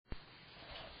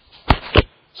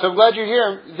So I'm glad you're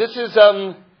here. This is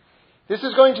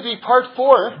going to be part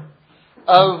 4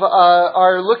 of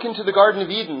our look into the Garden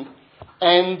of Eden,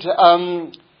 and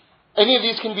any of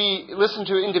these can be listened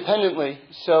to independently.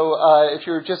 So if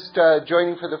you're just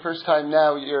joining for the first time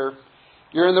now, you're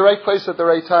in the right place at the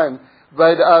right time.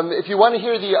 But if you want to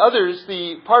hear the others,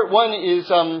 the part 1 is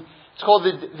it's called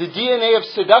the DNA of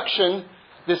Seduction,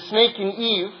 the Snake and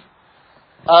Eve.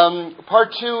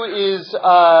 Part 2 is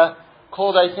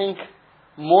called, I think,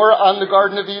 More on the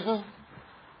Garden of Eden.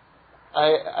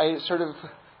 I sort of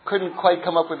couldn't quite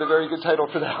come up with a very good title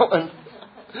for that one.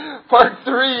 Part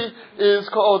 3 is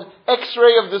called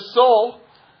X-Ray of the Soul,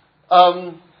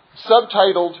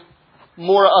 subtitled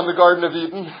More on the Garden of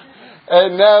Eden.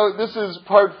 And now this is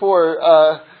part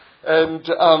 4.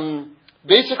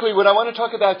 Basically what I want to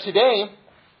talk about today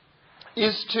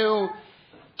is to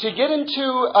get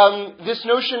into this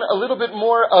notion a little bit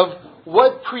more of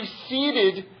what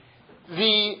preceded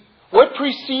the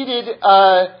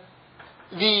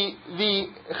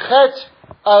chet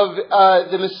of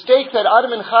the mistake that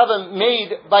Adam and Chava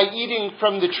made by eating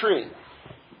from the tree.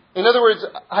 In other words,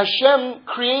 Hashem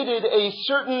created a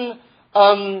certain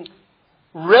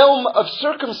realm of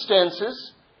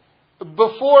circumstances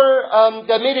before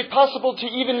that made it possible to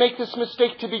even make this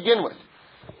mistake to begin with.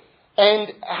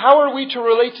 And how are we to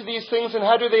relate to these things, and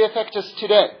how do they affect us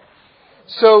today?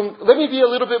 So let me be a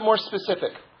little bit more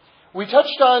specific. We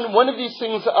touched on one of these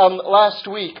things last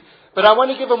week, but I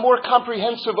want to give a more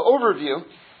comprehensive overview,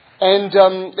 and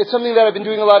it's something that I've been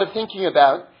doing a lot of thinking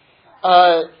about.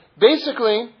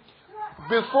 Basically,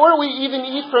 before we even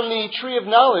eat from the tree of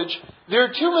knowledge, there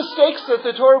are 2 mistakes that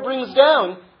the Torah brings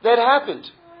down that happened.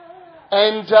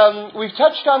 And we've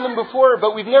touched on them before,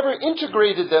 but we've never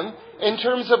integrated them in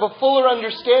terms of a fuller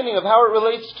understanding of how it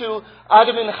relates to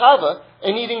Adam and Chava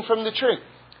and eating from the tree.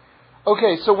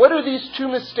 Okay, so what are these 2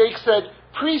 mistakes that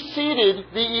preceded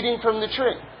the eating from the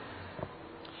tree?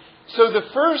 So the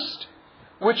first,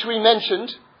 which we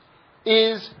mentioned,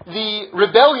 is the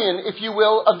rebellion, if you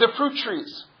will, of the fruit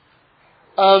trees.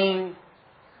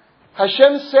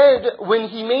 Hashem said when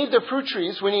He made the fruit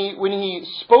trees, when He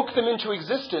spoke them into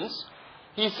existence,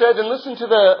 He said, and listen to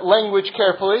the language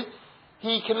carefully,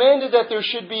 He commanded that there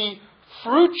should be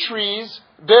fruit trees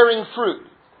bearing fruit.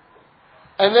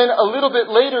 And then a little bit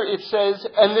later it says,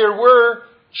 and there were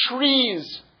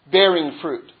trees bearing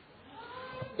fruit.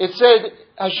 It said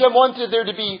Hashem wanted there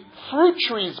to be fruit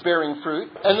trees bearing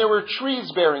fruit, and there were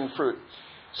trees bearing fruit.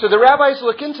 So the rabbis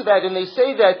look into that and they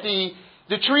say that the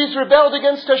trees rebelled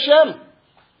against Hashem,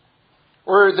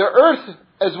 or the earth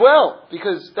as well,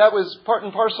 because that was part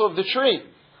and parcel of the tree.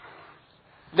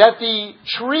 That the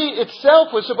tree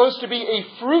itself was supposed to be a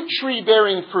fruit tree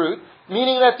bearing fruit,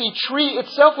 meaning that the tree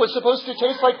itself was supposed to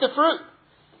taste like the fruit.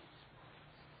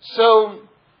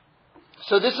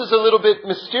 So this is a little bit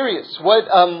mysterious. What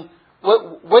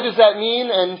does that mean?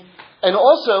 And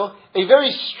also a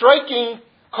very striking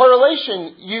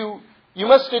correlation, you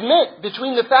must admit,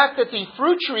 between the fact that the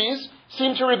fruit trees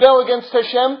seem to rebel against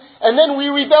Hashem, and then we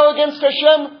rebel against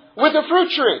Hashem with a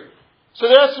fruit tree. So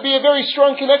there has to be a very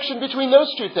strong connection between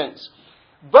those 2 things.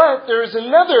 But there is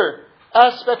another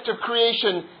aspect of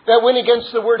creation that went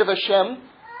against the word of Hashem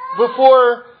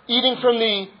before eating from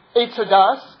the Eitz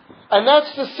Hadas, and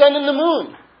that's the sun and the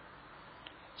moon.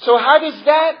 So how does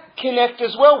that connect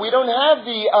as well? We don't have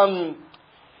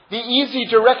the easy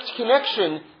direct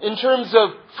connection in terms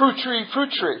of fruit tree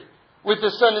with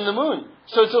the sun and the moon.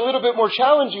 So it's a little bit more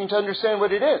challenging to understand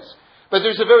what it is. But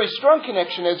there's a very strong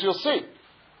connection, as you'll see.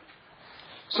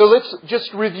 So let's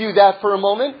just review that for a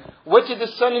moment. What did the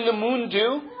sun and the moon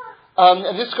do?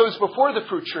 And this goes before the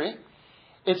fruit tree.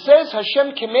 It says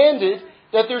Hashem commanded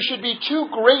that there should be 2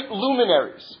 great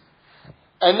luminaries.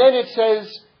 And then it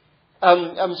says,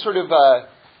 I'm sort of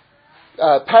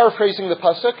paraphrasing the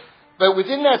pasuk, but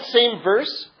within that same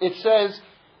verse, it says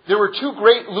there were 2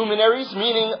 great luminaries,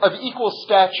 meaning of equal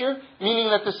stature, meaning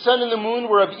that the sun and the moon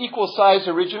were of equal size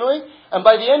originally. And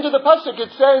by the end of the pasuk,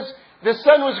 it says the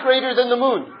sun was greater than the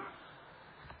moon.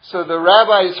 So the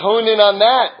rabbis hone in on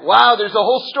that. Wow, there's a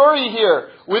whole story here.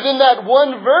 Within that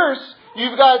one verse,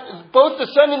 you've got both the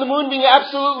sun and the moon being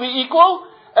absolutely equal,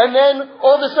 and then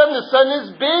all of a sudden the sun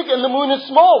is big and the moon is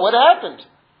small. What happened?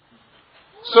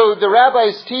 So the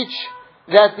rabbis teach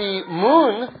that the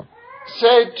moon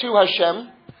said to Hashem,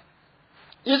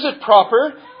 is it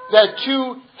proper that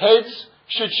 2 heads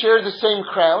should share the same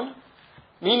crown?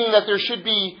 Meaning that there should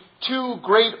be 2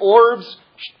 great orbs,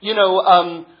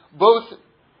 both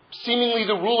seemingly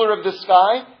the ruler of the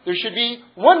sky. There should be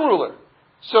one ruler.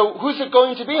 So who's it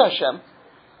going to be, Hashem?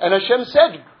 And Hashem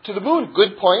said to the moon,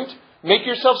 good point, make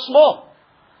yourself small.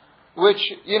 Which,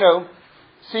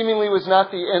 seemingly was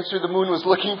not the answer the moon was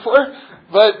looking for,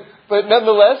 but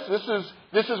nonetheless,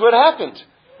 this is what happened.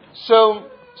 So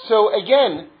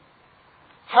again,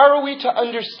 how are we to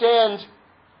understand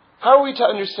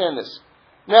this?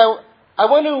 Now, I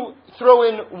want to throw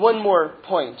in one more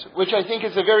point, which I think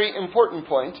is a very important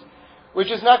point,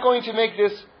 which is not going to make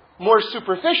this more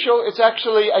superficial. It's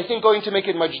actually, I think, going to make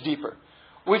it much deeper.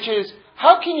 Which is,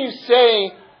 how can you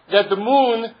say that the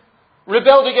moon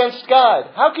rebelled against God?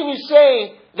 How can you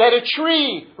say that a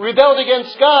tree rebelled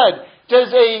against God?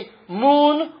 Does a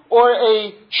moon or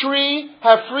a tree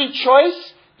have free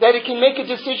choice that it can make a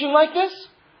decision like this?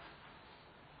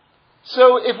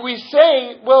 So if we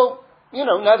say, well,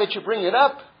 now that you bring it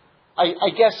up, I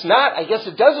guess not. I guess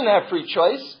it doesn't have free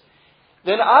choice.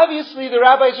 Then obviously the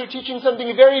rabbis are teaching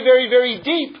something very, very, very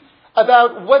deep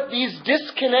about what these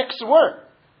disconnects were.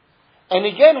 And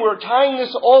again, we're tying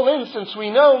this all in since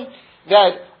we know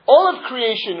that all of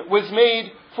creation was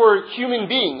made for human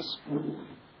beings.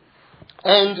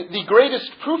 And the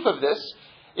greatest proof of this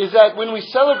is that when we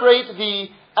celebrate the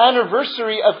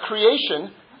anniversary of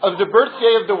creation, of the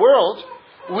birthday of the world,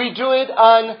 we do it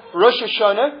on Rosh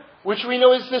Hashanah, which we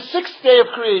know is the 6th day of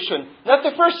creation, not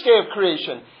the first day of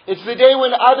creation. It's the day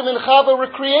when Adam and Chava were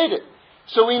created.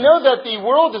 So we know that the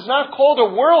world is not called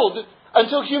a world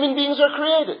until human beings are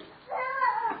created.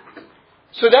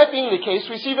 So that being the case,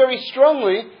 we see very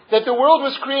strongly that the world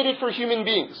was created for human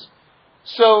beings.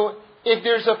 So if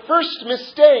there's a first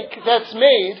mistake that's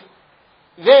made,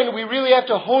 then we really have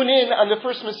to hone in on the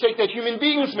first mistake that human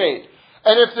beings made.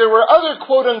 And if there were other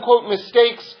quote-unquote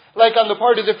mistakes, like on the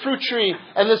part of the fruit tree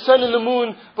and the sun and the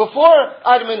moon before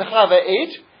Adam and Chava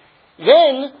ate,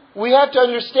 then we have to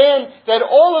understand that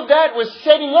all of that was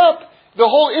setting up the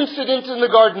whole incident in the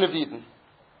Garden of Eden.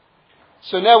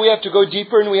 So now we have to go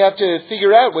deeper and we have to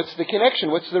figure out what's the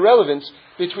connection, what's the relevance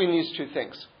between these two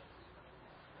things.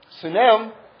 So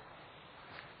now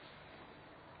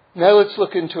let's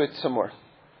look into it some more.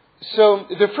 So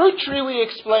the fruit tree we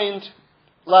explained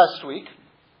last week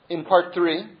in part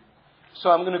 3.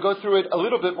 So I'm going to go through it a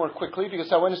little bit more quickly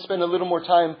because I want to spend a little more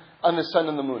time on the sun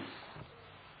and the moon.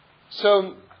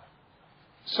 So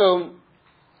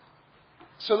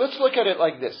let's look at it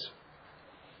like this.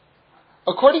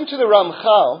 According to the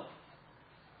Ramchal,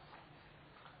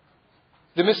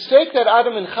 the mistake that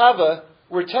Adam and Chava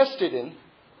were tested in,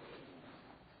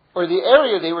 or the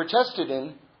area they were tested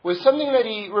in, was something that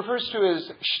he refers to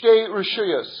as Shtei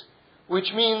Rishuyos,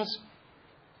 which means,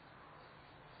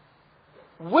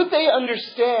 would they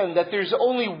understand that there's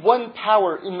only one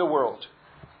power in the world?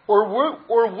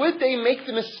 Or would they make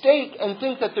the mistake and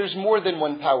think that there's more than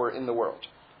one power in the world?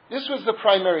 This was the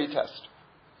primary test.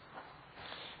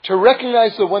 To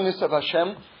recognize the oneness of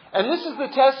Hashem. And this is the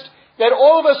test that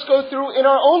all of us go through in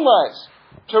our own lives.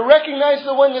 To recognize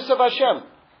the oneness of Hashem.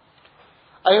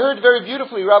 I heard very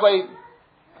beautifully, Rabbi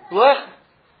Blech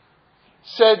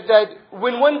said that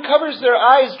when one covers their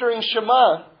eyes during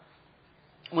Shema,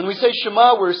 when we say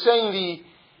Shema, we're saying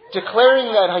declaring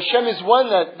that Hashem is one,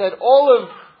 that all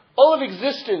of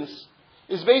existence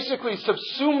is basically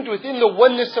subsumed within the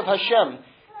oneness of Hashem.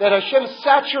 That Hashem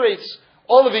saturates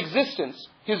all of existence,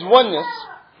 His oneness.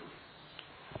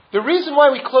 The reason why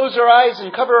we close our eyes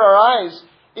and cover our eyes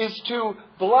is to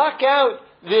block out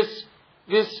this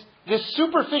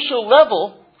superficial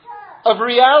level of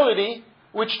reality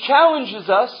which challenges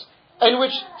us and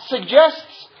which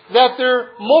suggests that there are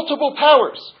multiple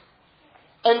powers.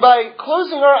 And by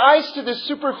closing our eyes to this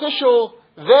superficial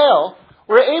veil,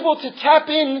 we're able to tap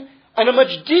in on a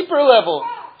much deeper level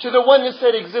to the oneness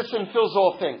that exists and fills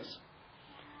all things.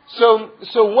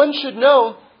 So one should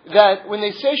know that when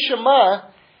they say Shema,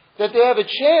 that they have a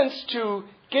chance to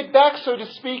get back, so to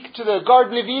speak, to the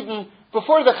Garden of Eden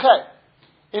before the Chet,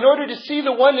 in order to see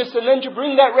the oneness and then to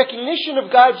bring that recognition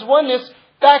of God's oneness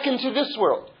back into this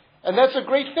world. And that's a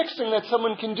great fixing that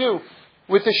someone can do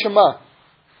with the Shema.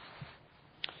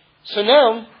 So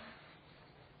now,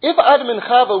 if Adam and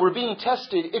Chava were being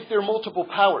tested, if there are multiple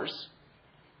powers,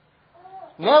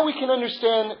 now we can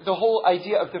understand the whole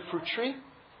idea of the fruit tree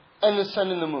and the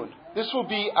sun and the moon. This will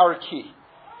be our key.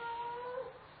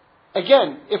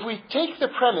 Again, if we take the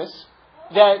premise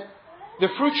that the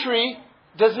fruit tree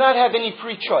does not have any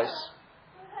free choice,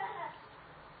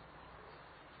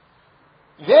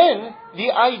 then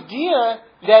the idea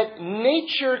that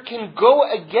nature can go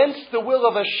against the will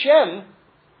of Hashem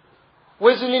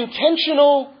was an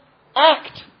intentional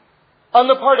act on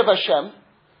the part of Hashem.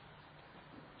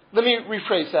 Let me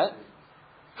rephrase that.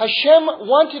 Hashem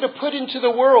wanted to put into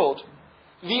the world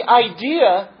the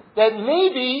idea that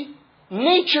maybe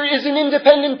nature is an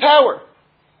independent power.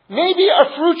 Maybe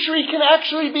a fruit tree can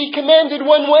actually be commanded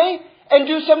one way and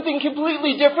do something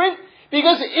completely different?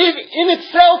 Because it in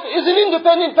itself is an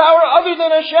independent power other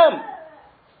than Hashem.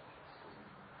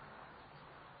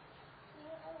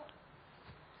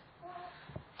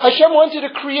 Hashem wanted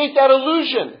to create that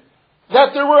illusion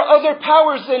that there were other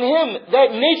powers than Him,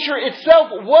 that nature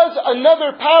itself was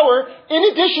another power in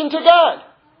addition to God.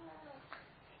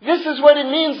 This is what it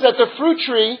means that the fruit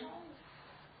tree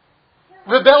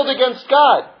rebelled against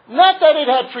God. Not that it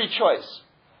had free choice.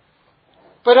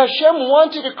 But Hashem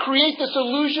wanted to create this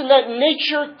illusion that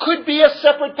nature could be a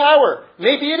separate power.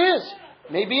 Maybe it is.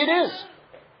 Maybe it is.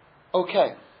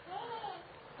 Okay.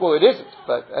 Well, it isn't,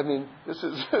 but I mean, this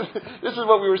is this is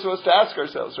what we were supposed to ask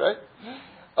ourselves, right?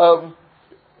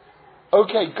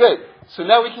 Okay, good. So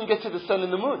now we can get to the sun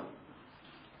and the moon.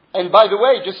 And by the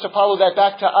way, just to follow that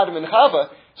back to Adam and Chava,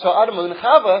 so Adam and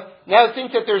Chava now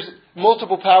think that there's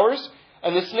multiple powers,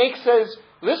 and the snake says,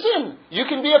 listen, you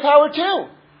can be a power too.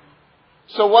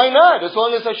 So why not? As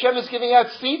long as Hashem is giving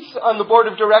out seats on the board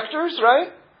of directors,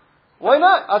 right? Why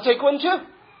not? I'll take one too.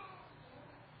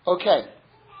 Okay.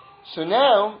 So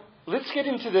now, let's get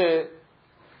into the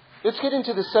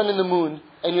sun and the moon,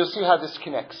 and you'll see how this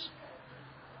connects.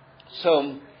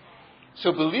 So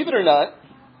believe it or not,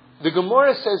 the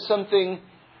Gemara says something,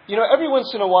 every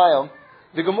once in a while,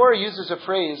 the Gemara uses a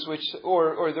phrase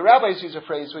or the rabbis use a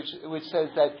phrase which says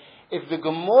that if the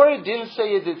Gemara didn't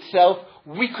say it itself,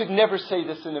 we could never say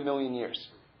this in a million years.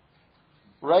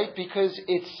 Right? Because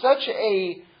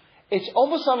it's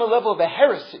almost on the level of a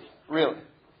heresy, really,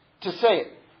 to say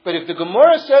it. But if the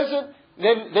Gemara says it,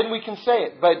 then we can say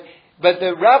it. But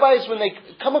the rabbis, when they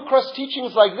come across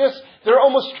teachings like this, they're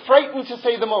almost frightened to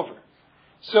say them over.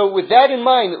 So with that in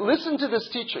mind, listen to this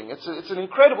teaching. It's an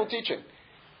incredible teaching.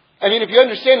 I mean, if you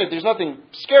understand it, there's nothing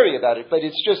scary about it, but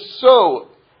it's just so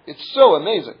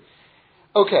amazing.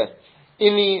 Okay.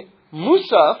 In the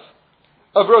Musaf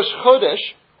of Rosh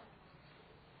Chodesh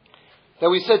that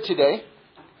we said today,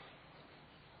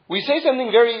 we say something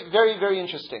very, very, very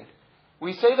interesting.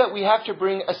 We say that we have to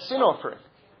bring a sin offering,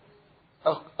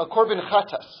 a korban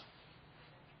chatas.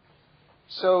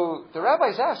 So the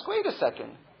rabbis ask, wait a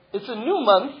second, it's a new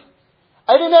month.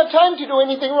 I didn't have time to do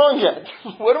anything wrong yet.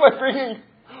 What am I bringing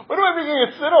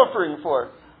a sin offering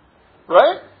for?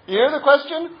 Right? You hear the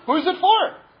question? Who's it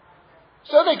for?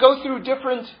 So they go through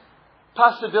different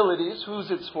possibilities, who's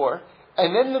it's for.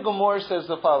 And then the Gemara says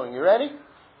the following. You ready?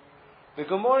 The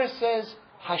Gemara says,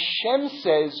 Hashem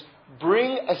says,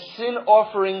 bring a sin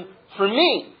offering for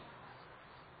me.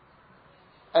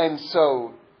 And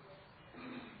so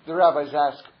the rabbis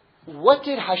ask, what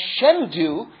did Hashem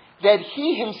do that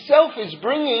He Himself is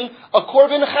bringing a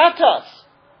korban chatas?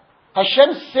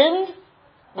 Hashem sinned?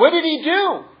 What did He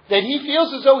do that He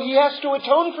feels as though He has to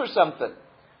atone for something?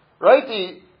 Right?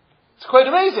 It's quite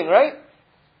amazing, right?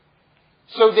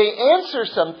 So they answer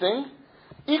something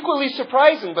equally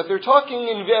surprising, but they're talking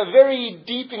in a very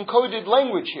deep encoded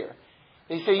language here.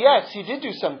 They say, yes, He did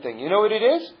do something. You know what it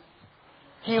is?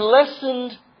 He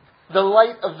lessened the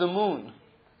light of the moon.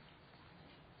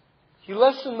 He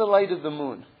lessened the light of the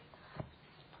moon.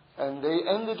 And they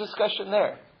end the discussion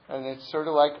there. And it's sort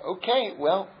of like, okay,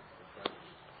 well,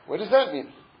 what does that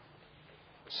mean?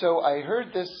 So I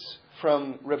heard this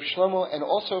from Reb Shlomo and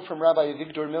also from Rabbi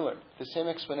Victor Miller, the same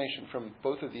explanation from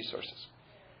both of these sources,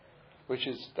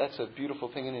 that's a beautiful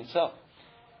thing in itself.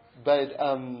 But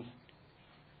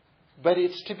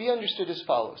it's to be understood as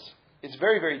follows. It's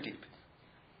very, very deep.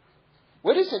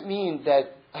 What does it mean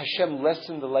that Hashem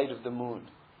lessened the light of the moon?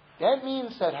 That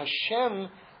means that Hashem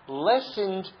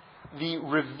lessened the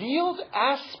revealed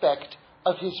aspect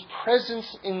of His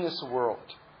presence in this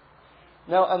world.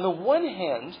 Now, on the one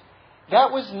hand,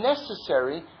 that was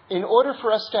necessary in order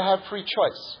for us to have free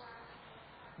choice.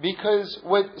 Because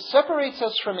what separates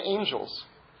us from angels,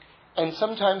 and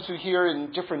sometimes we hear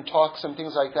in different talks and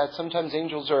things like that, sometimes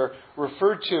angels are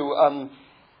referred to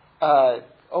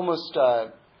almost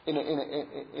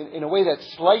in a way that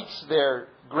slights their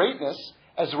greatness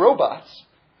as robots,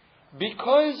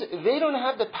 because they don't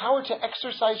have the power to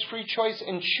exercise free choice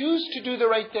and choose to do the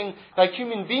right thing like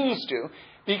human beings do,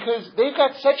 because they've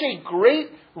got such a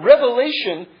great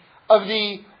revelation of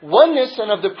the oneness and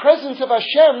of the presence of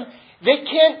Hashem, they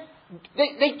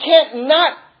can't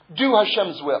not do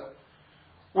Hashem's will.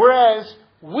 Whereas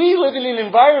we live in an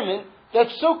environment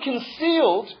that's so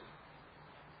concealed.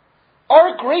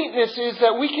 Our greatness is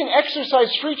that we can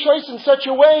exercise free choice in such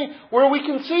a way where we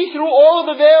can see through all of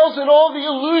the veils and all the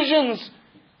illusions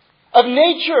of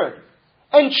nature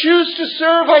and choose to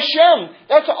serve Hashem.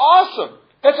 That's awesome.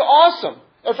 That's awesome.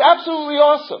 That's absolutely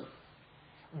awesome.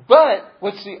 But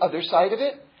what's the other side of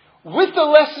it? With the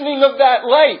lessening of that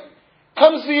light,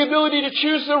 comes the ability to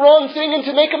choose the wrong thing and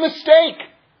to make a mistake.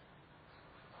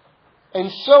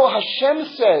 And so Hashem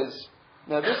says,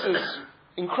 now this is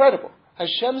incredible.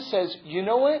 Hashem says, you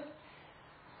know what?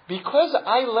 Because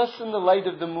I lessen the light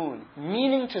of the moon,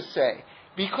 meaning to say,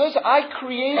 because I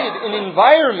created an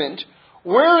environment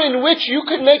wherein which you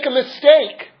could make a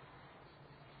mistake,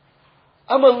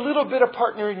 I'm a little bit a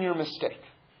partner in your mistake.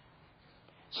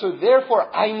 So therefore,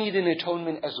 I need an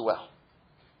atonement as well.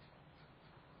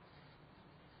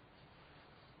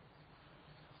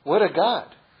 What a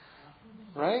God,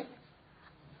 right?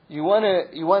 You want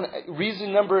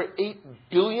reason number 8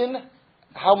 billion,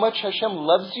 how much Hashem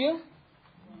loves you?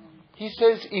 He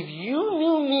says, if you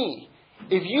knew me,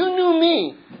 if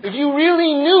you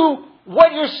really knew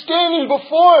what you're standing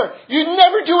before, you'd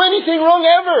never do anything wrong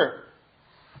ever.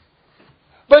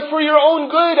 But for your own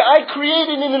good, I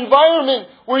created an environment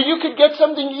where you could get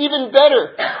something even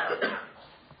better.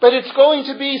 But it's going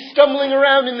to be stumbling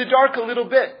around in the dark a little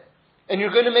bit. And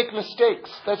you're going to make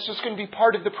mistakes. That's just going to be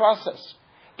part of the process.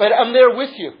 But I'm there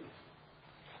with you.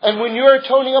 And when you're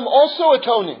atoning, I'm also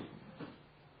atoning.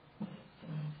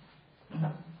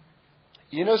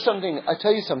 You know something? I'll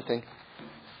tell you something.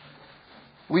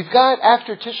 We've got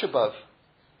after Tisha B'Av,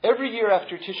 every year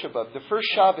after Tisha B'Av, the first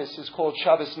Shabbos is called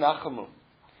Shabbos Nachamu.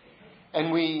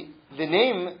 And the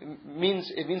name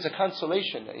means a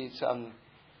consolation. It's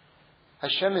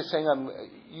Hashem is saying,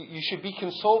 you should be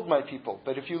consoled, my people.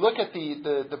 But if you look at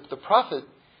the prophet,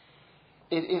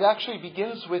 it actually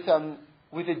begins with a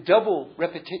double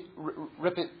repetition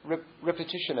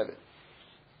of it.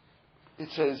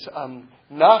 It says,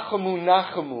 Nachamu,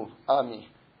 Nachamu, Ami.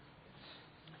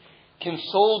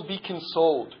 Consoled, be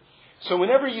consoled. So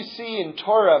whenever you see in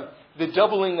Torah the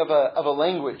doubling of a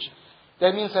language,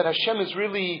 that means that Hashem is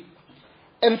really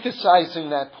emphasizing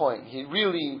that point. He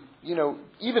really,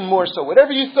 even more so.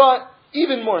 Whatever you thought,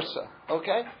 even more so.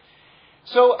 Okay?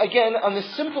 So again, on the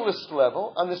simplest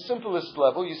level,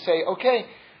 you say, okay,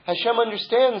 Hashem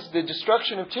understands the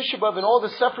destruction of Tisha B'Av and all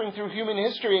the suffering through human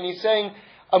history, and He's saying,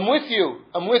 I'm with you,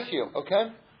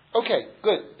 okay? Okay,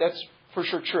 good, that's for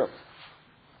sure true.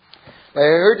 I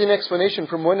heard an explanation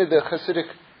from one of the Hasidic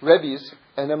Rebbes,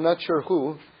 and I'm not sure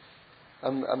who,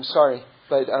 I'm sorry,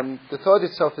 but the thought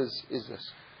itself is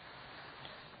this.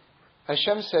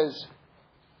 Hashem says,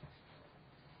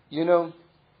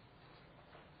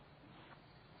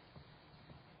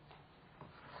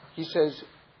 He says,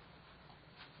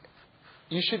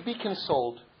 you should be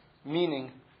consoled,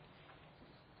 meaning,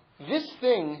 this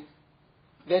thing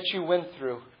that you went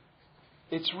through,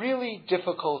 it's really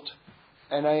difficult,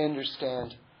 and I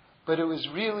understand, but it's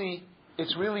really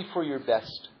for your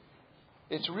best.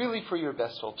 It's really for your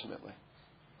best ultimately.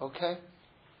 Okay?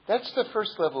 That's the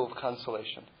first level of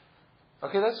consolation.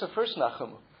 Okay, that's the first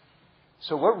Nachamu.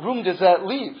 So what room does that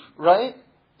leave, right?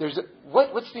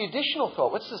 What's the additional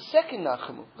thought? What's the second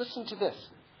Nachamu? Listen to this.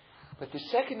 But the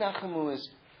second Nachamu is,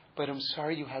 but I'm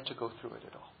sorry you had to go through it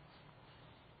at all.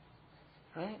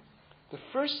 Right? The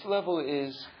first level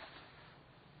is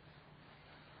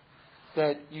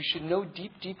that you should know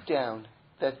deep, deep down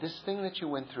that this thing that you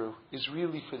went through is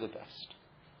really for the best.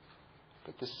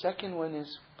 But the second one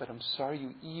is, but I'm sorry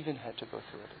you even had to go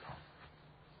through it at all.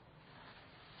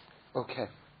 Okay.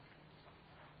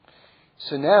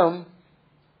 So now,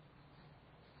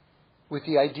 with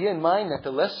the idea in mind that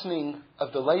the lessening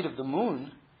of the light of the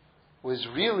moon was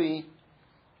really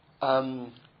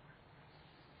the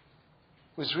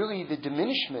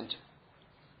diminishment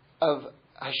of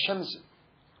Hashem's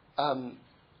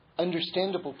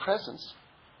understandable presence,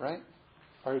 right?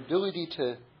 Our ability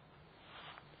to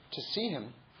see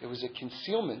Him. It was a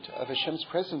concealment of Hashem's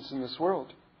presence in this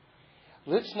world.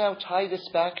 Let's now tie this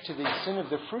back to the sin of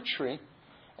the fruit tree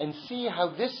and see how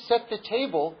this set the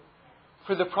table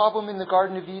for the problem in the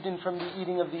Garden of Eden from the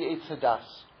eating of the Eitz Hadas.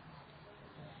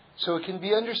 So it can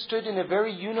be understood in a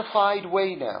very unified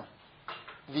way now.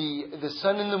 The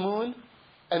sun and the moon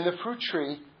and the fruit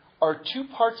tree are two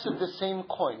parts of the same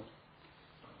coin.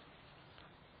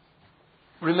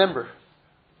 Remember,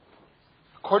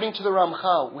 according to the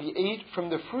Ramchal, we ate from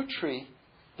the fruit tree.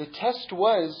 The test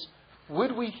was,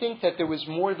 would we think that there was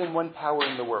more than one power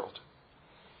in the world?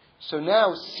 So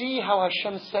now, see how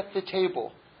Hashem set the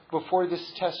table before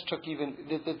this test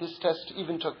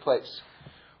even took place.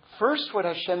 First, what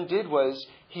Hashem did was,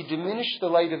 He diminished the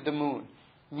light of the moon.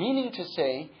 Meaning to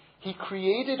say, He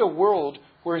created a world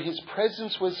where His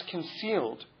presence was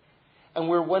concealed and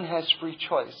where one has free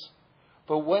choice.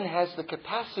 But one has the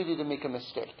capacity to make a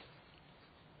mistake.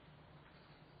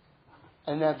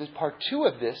 And now the part 2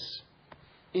 of this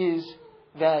is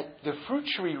that the fruit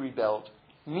tree rebelled,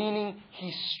 meaning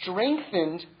he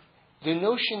strengthened the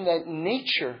notion that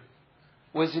nature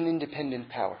was an independent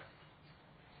power.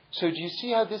 So do you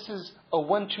see how this is a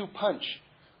 1-2 punch?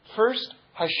 First,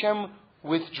 Hashem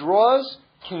withdraws,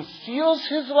 conceals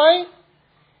His light,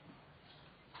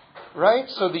 right?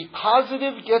 So the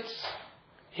positive gets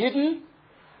hidden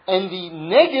and the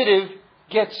negative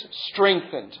gets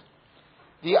strengthened.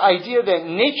 The idea that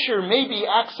nature maybe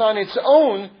acts on its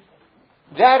own,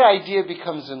 that idea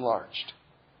becomes enlarged.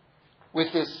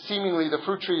 With this, seemingly the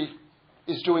fruit tree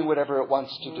is doing whatever it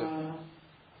wants to do.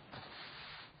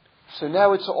 So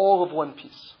now it's all of one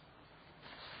piece.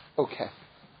 Okay.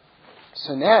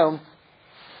 So now,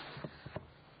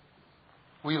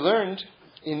 we learned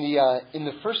in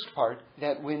the first part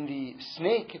that when the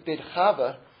snake bit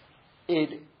Chava,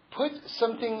 it put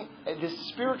something, this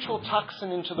spiritual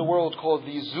toxin into the world called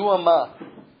the Zuama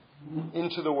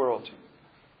into the world,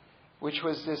 which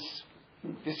was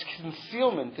this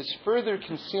concealment, this further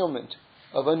concealment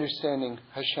of understanding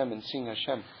Hashem and seeing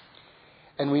Hashem.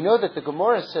 And we know that the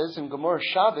Gemara says in Gemara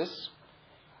Shabbos,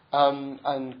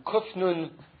 on Kuf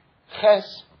Nun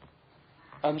Ches,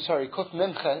 Kuf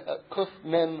Mem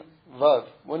Vav,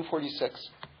 146.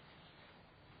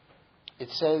 It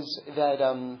says that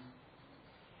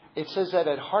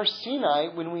at Har Sinai,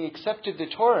 when we accepted the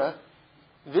Torah,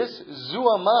 this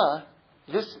Zuama,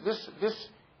 this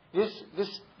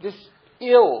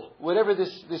ill, whatever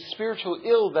this spiritual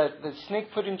ill that the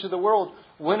snake put into the world,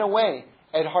 went away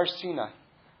at Har Sinai.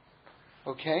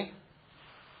 Okay?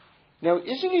 Now,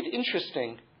 isn't it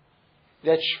interesting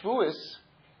that Shavuos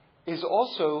is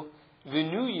also the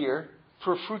new year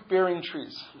for fruit-bearing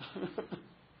trees?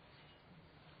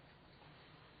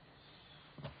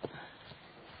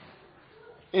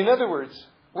 In other words,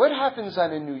 what happens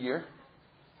on a new year?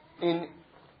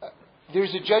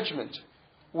 There's a judgment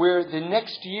where the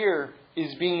next year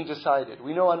is being decided.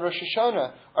 We know on Rosh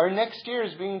Hashanah, our next year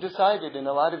is being decided in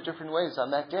a lot of different ways on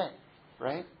that day,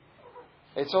 right?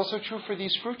 It's also true for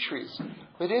these fruit trees.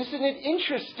 But isn't it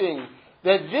interesting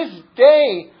that this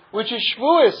day, which is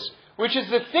Shavuos, which is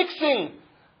the fixing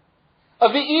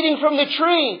of the eating from the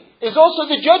tree, is also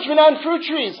the judgment on fruit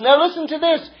trees? Now listen to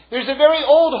this. There's a very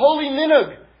old holy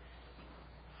minhag.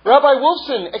 Rabbi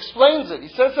Wolfson explains it. He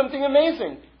says something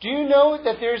amazing. Do you know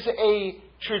that there's a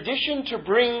tradition to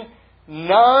bring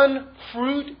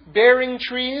non-fruit bearing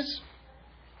trees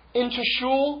into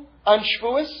shul on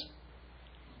Shavuos?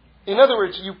 In other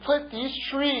words, you put these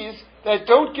trees that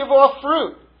don't give off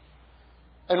fruit.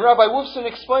 And Rabbi Wolfson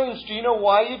explains, do you know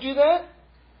why you do that?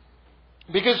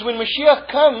 Because when Mashiach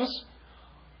comes,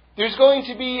 there's going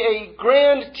to be a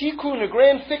grand tikkun, a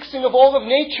grand fixing of all of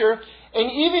nature,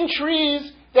 and even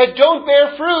trees that don't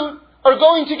bear fruit are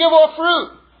going to give off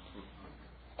fruit.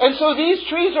 And so these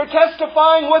trees are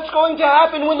testifying what's going to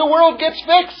happen when the world gets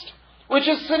fixed, which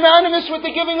is synonymous with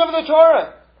the giving of the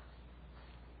Torah.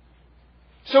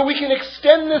 So we can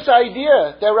extend this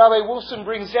idea that Rabbi Wolfson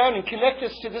brings down and connect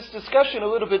us to this discussion a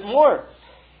little bit more.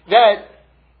 That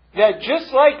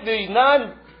just like the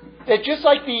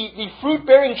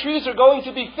fruit-bearing trees are going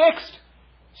to be fixed,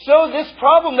 so this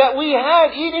problem that we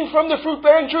had eating from the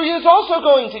fruit-bearing tree is also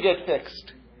going to get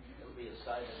fixed.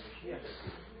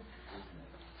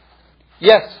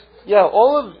 Yes. Yeah,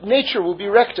 all of nature will be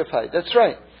rectified. That's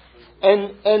right.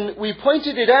 And we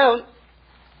pointed it out,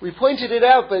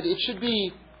 but it should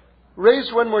be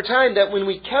raised one more time that when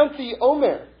we count the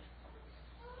Omer,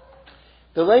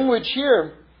 the language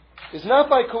here is not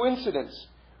by coincidence.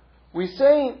 We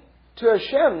say to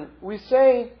Hashem,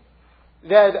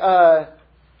 that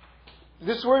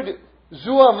this word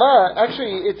Zuama,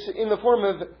 actually it's in the form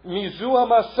of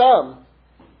Mizuama Sam,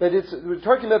 but we're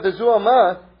talking about the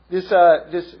Zuama,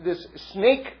 this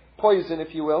snake poison,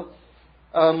 if you will,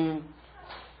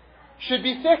 should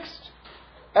be fixed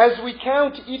as we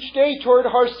count each day toward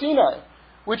Har Sinai,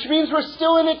 which means we're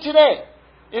still in it today.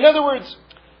 In other words,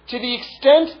 to the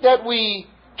extent that we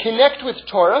connect with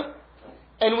Torah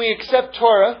and we accept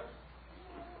Torah,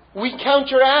 we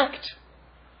counteract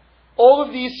all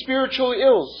of these spiritual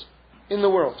ills in the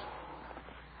world.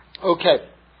 Okay.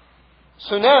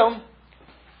 So now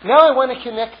I want to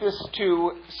connect this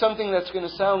to something that's going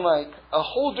to sound like a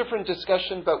whole different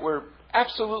discussion, but we're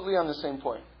absolutely on the same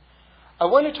point. I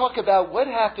want to talk about what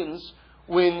happens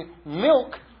when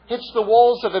milk hits the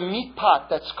walls of a meat pot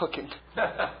that's cooking.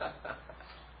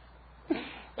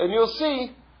 And you'll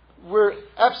see we're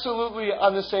absolutely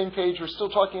on the same page. We're still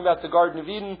talking about the Garden of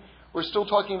Eden. We're still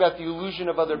talking about the illusion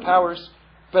of other powers.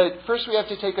 But first we have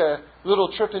to take a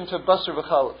little trip into Basar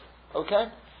V'Chalav. Okay?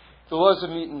 The laws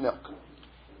of meat and milk.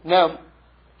 Now,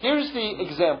 here's the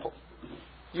example.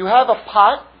 You have a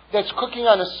pot that's cooking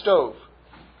on a stove.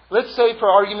 let's say for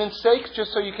argument's sake,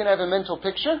 just so you can have a mental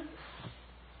picture,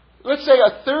 let's say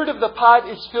a third of the pot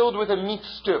is filled with a meat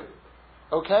stew.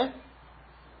 Okay?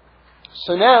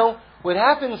 So now, what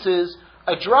happens is,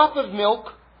 a drop of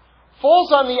milk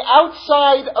falls on the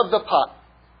outside of the pot.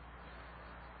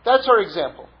 That's our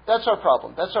example. That's our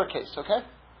problem. That's our case, okay?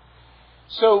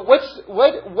 So what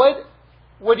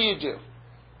do you do?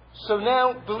 So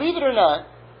now, believe it or not,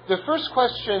 the first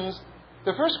question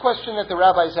that the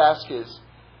rabbis ask is,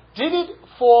 did it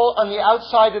fall on the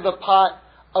outside of the pot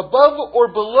above or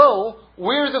below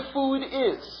where the food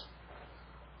is?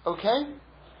 Okay?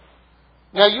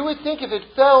 Now you would think if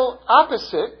it fell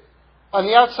opposite, on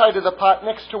the outside of the pot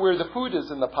next to where the food is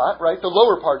in the pot, right, the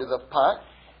lower part of the pot,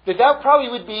 that probably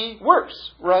would be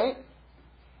worse, right?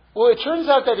 Well, it turns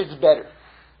out that it's better.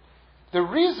 The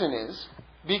reason is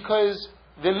because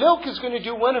the milk is going to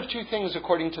do one of two things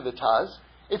according to the Taz.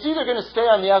 It's either going to stay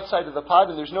on the outside of the pot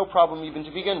and there's no problem even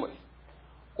to begin with.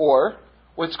 Or,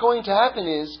 what's going to happen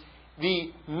is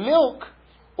the milk,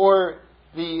 or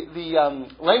the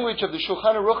language of the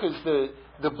Shulchan Aruch is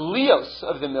the blios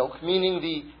of the milk, meaning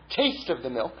the taste of the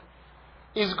milk,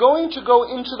 is going to go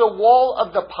into the wall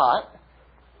of the pot,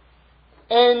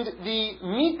 and the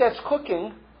meat that's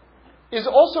cooking is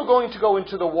also going to go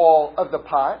into the wall of the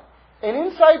pot, and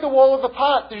inside the wall of the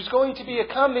pot there's going to be a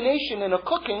combination and a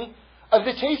cooking of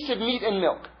the taste of meat and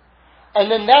milk.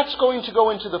 And then that's going to go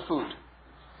into the food.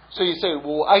 So you say,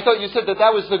 well, I thought you said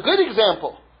that was the good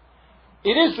example.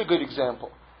 It is the good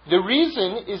example. The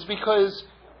reason is because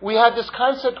we have this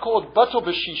concept called batal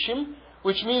b'shishim,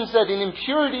 which means that an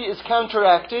impurity is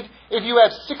counteracted. If you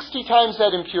have 60 times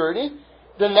that impurity,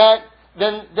 then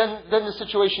the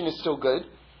situation is still good.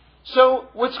 So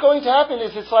what's going to happen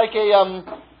is it's like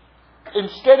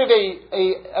instead of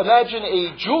imagine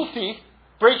a jewel thief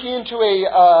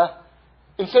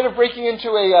instead of breaking into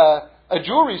a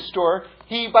jewelry store,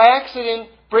 he by accident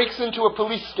breaks into a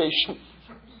police station.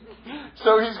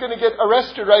 So he's going to get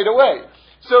arrested right away.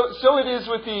 So it is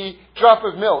with the drop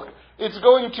of milk. It's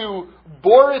going to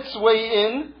bore its way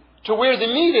in to where the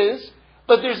meat is,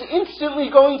 but there's instantly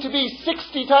going to be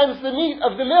 60 times the meat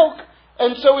of the milk,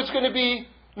 and so it's going to be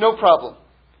no problem.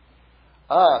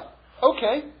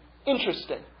 Okay,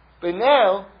 interesting. But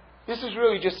now, this is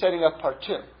really just setting up part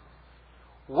two.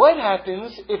 What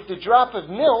happens if the drop of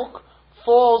milk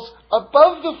falls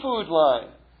above the food line?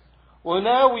 Well,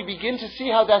 now we begin to see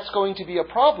how that's going to be a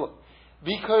problem.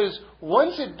 Because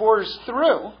once it bores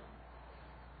through,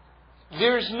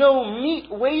 there's no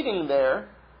meat waiting there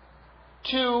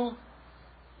to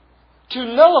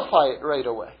nullify it right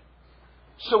away.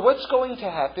 So what's going to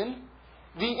happen?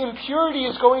 The impurity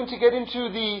is going to get into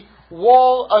the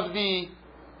wall of the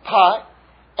pot,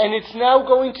 and it's now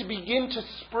going to begin to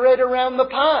spread around the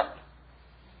pot.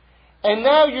 And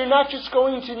now you're not just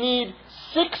going to need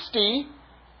 60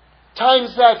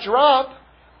 times that drop,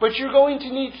 but you're going to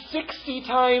need 60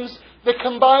 times the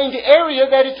combined area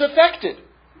that it's affected.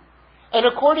 And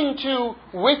according to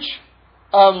which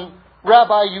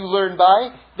rabbi you learn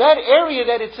by, that area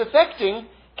that it's affecting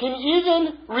can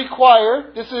even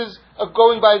require, this is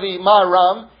going by the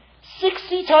Maharam,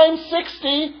 60 times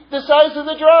 60 the size of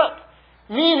the drop.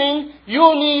 Meaning,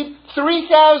 you'll need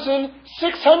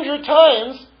 3,600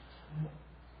 times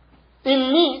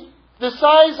in meat the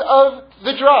size of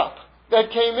the drop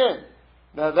that came in.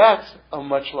 Now that's a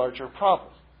much larger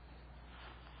problem.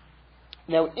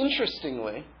 Now,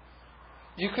 interestingly,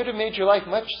 you could have made your life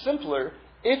much simpler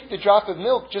if the drop of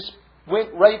milk just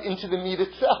went right into the meat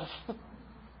itself.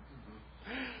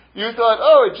 You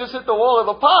thought, it just hit the wall of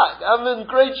the pot. I'm in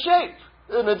great shape.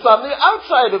 And it's on the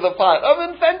outside of the pot.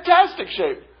 I'm in fantastic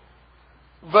shape.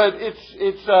 But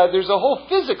there's a whole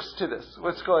physics to this,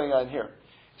 what's going on here.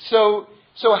 So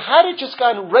had it just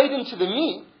gone right into the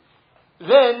meat,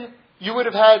 then you would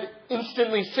have had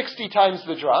instantly 60 times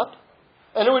the drop,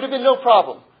 and it would have been no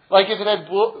problem. Like if it had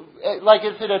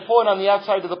fallen on the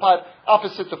outside of the pot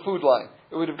opposite the food line,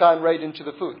 it would have gone right into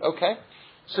the food. Okay?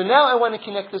 So now I want to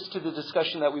connect this to the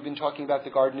discussion that we've been talking about, the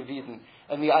Garden of Eden,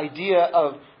 and the idea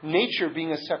of nature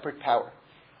being a separate power.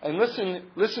 And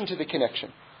listen to the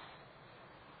connection.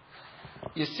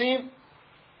 You see,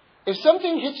 if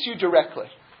something hits you directly,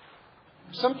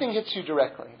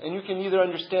 and you can either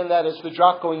understand that as the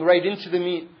drop going right into the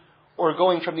meat, or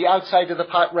going from the outside of the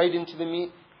pot right into the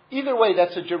meat, either way,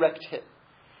 that's a direct hit.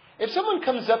 If someone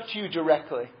comes up to you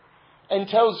directly and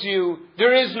tells you,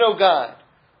 there is no God,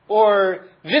 or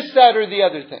this, that, or the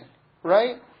other thing,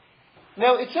 right?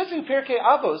 Now, it says in Pirkei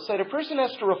Avos that a person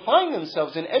has to refine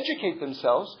themselves and educate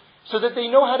themselves so that they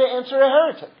know how to answer a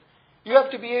heretic. You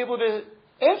have to be able to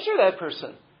answer that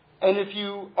person And if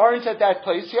you aren't at that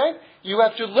place yet, you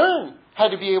have to learn how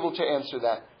to be able to answer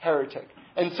that heretic.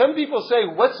 And some people say,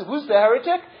 who's the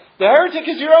heretic? The heretic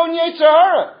is your own Yetzer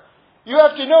Hara. You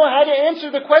have to know how to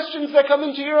answer the questions that come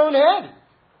into your own head.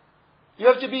 You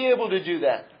have to be able to do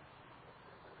that.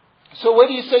 So what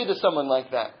do you say to someone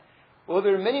like that? Well,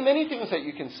 there are many, many things that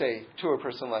you can say to a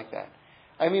person like that.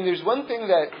 I mean, there's one thing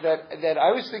that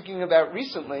I was thinking about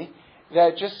recently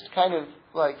that just kind of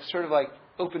sort of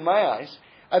opened my eyes.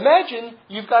 Imagine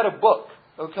you've got a book,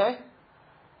 okay?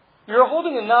 You're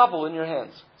holding a novel in your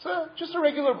hands. So just a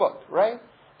regular book, right?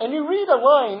 And you read a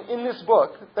line in this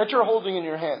book that you're holding in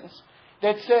your hands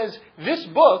that says, this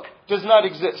book does not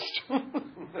exist.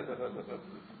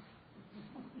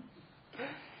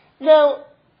 Now,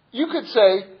 you could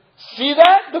say, see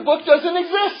that? The book doesn't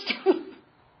exist.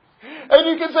 And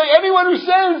you can say, anyone who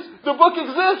says the book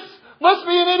exists must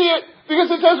be an idiot, because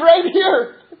it says right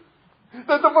here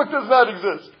that the book does not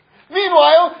exist.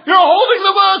 Meanwhile, you're holding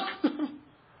the book.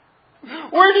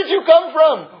 Where did you come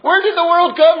from? Where did the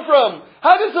world come from?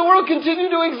 How does the world continue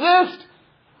to exist?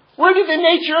 Where did the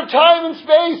nature of time and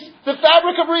space, the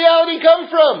fabric of reality, come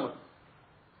from?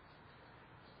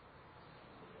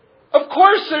 Of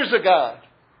course there's a God.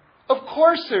 Of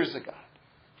course there's a God.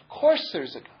 Of course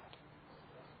there's a God.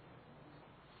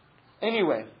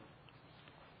 Anyway,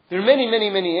 there are many,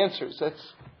 many, many answers. That's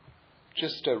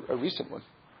just a recent one.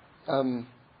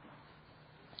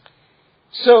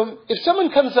 So, if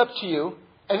someone comes up to you,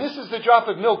 and this is the drop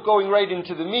of milk going right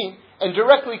into the meat, and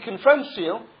directly confronts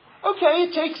you, okay,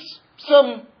 it takes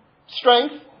some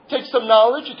strength, it takes some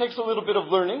knowledge, it takes a little bit of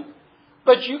learning,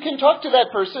 but you can talk to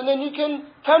that person and you can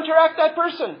counteract that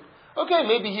person. Okay,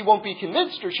 maybe he won't be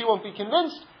convinced or she won't be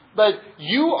convinced, but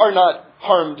you are not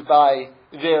harmed by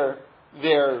their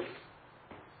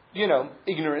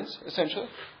ignorance, essentially.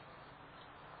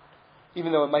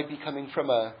 Even though it might be coming from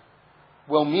a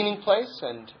well-meaning place,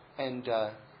 and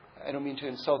I don't mean to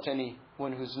insult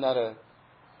anyone who's not a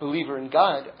believer in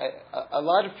God. A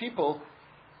lot of people,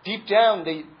 deep down,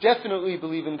 they definitely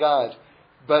believe in God,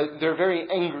 but they're very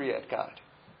angry at God.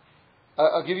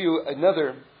 I'll give you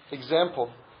another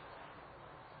example.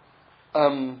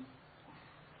 From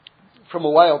a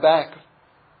while back,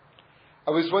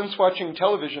 I was once watching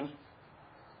television,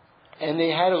 and they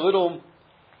had a little,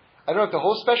 I don't know if the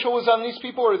whole special was on these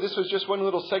people or this was just one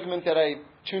little segment that I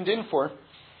tuned in for.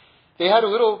 They had a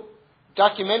little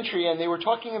documentary, and they were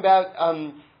talking about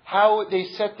how they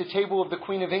set the table of the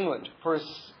Queen of England for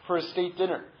a state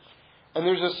dinner. And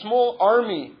there's a small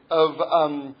army of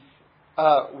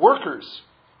workers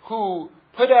who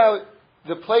put out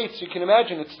the plates. You can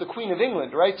imagine it's the Queen of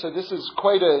England, right? So this is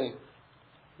quite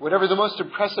whatever the most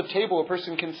impressive table a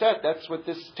person can set, that's what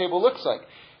this table looks like.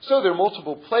 So there are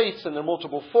multiple plates, and there are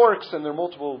multiple forks, and there are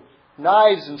multiple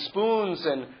knives and spoons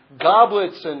and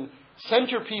goblets and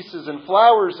centerpieces and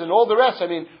flowers and all the rest. I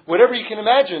mean, whatever you can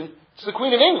imagine, it's the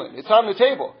Queen of England. It's on the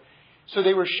table. So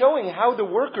they were showing how the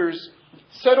workers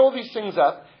set all these things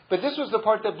up, but this was the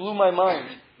part that blew my mind.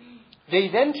 They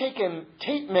then take a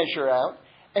tape measure out,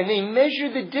 and they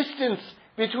measure the distance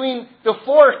between the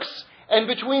forks and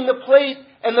between the plate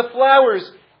and the flowers,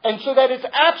 and so that it's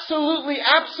absolutely,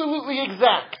 absolutely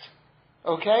exact.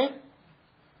 Okay?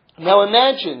 Now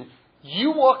imagine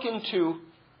you walk into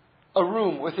a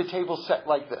room with a table set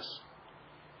like this.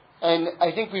 And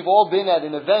I think we've all been at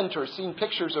an event or seen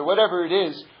pictures or whatever it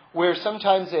is where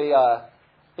sometimes a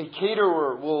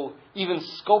caterer will even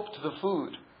sculpt the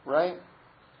food, right?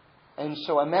 And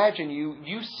so imagine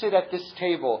you sit at this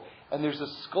table and there's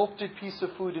a sculpted piece of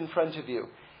food in front of you.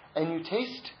 And you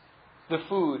taste the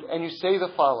food and you say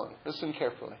the following. Listen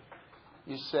carefully.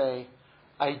 You say,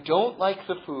 I don't like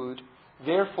the food,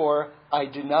 therefore I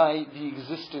deny the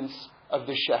existence of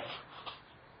the chef.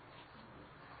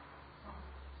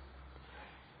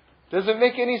 Does it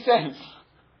make any sense?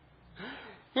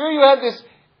 Here you have this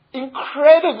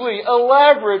incredibly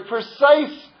elaborate,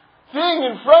 precise thing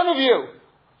in front of you.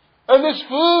 And this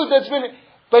food that's been...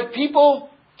 But people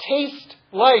taste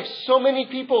life. So many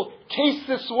people taste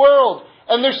this world.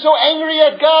 And they're so angry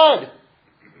at God.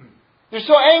 They're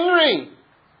so angry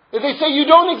that they say you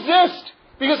don't exist.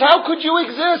 Because how could you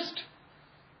exist?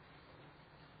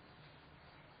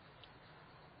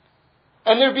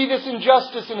 And there'd be this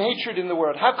injustice and hatred in the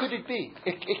world. How could it be?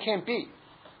 It can't be.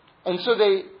 And so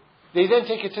they then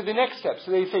take it to the next step.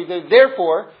 So they say that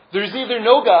therefore, there's either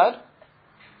no God,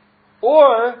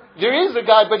 or there is a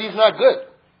God, but He's not good.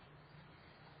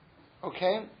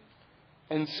 Okay?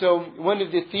 And so one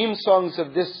of the theme songs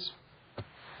of this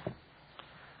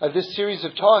series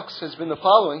of talks has been the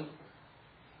following.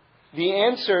 The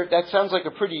answer, that sounds like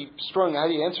a pretty strong, how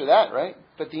do you answer that, right?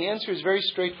 but the answer is very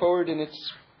straightforward and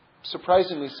it's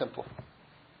surprisingly simple.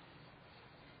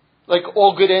 Like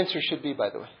all good answers should be, by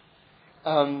the way.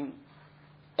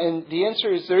 And the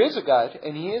answer is there is a God,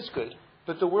 and He is good,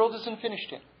 but the world isn't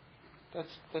finished yet.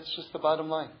 That's just the bottom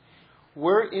line.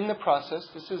 We're in the process.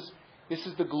 This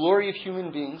is the glory of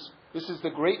human beings. This is the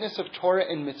greatness of Torah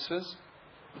and mitzvahs.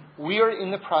 We are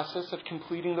in the process of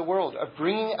completing the world, of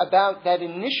bringing about that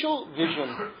initial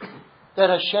vision that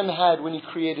Hashem had when He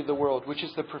created the world, which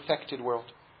is the perfected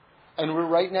world. And we're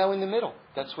right now in the middle.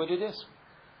 That's what it is.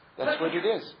 That's what it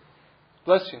is.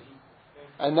 Bless you.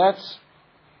 And that's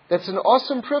an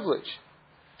awesome privilege.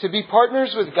 To be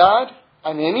partners with God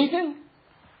on anything?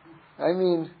 I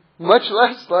mean, much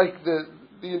less like the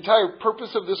entire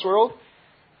purpose of this world.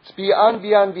 It's beyond.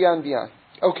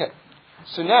 Okay.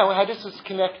 So now, how does this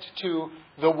connect to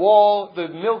the wall, the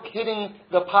milk hitting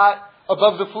the pot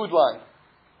above the food line?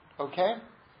 Okay?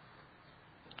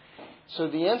 So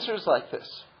the answer is like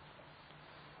this.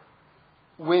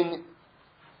 When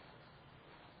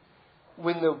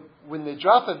the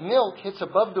drop of milk hits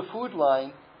above the food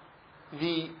line,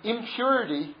 the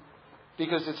impurity,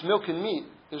 because it's milk and meat,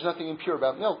 there's nothing impure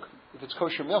about milk if it's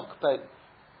kosher milk, but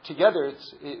together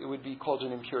it would be called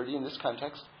an impurity in this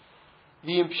context.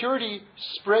 The impurity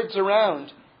spreads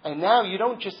around, and now you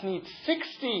don't just need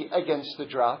 60 against the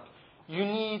drop, you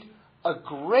need a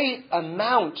great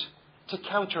amount to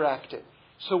counteract it.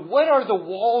 So what are the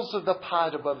walls of the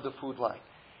pot above the food line?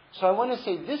 So I want to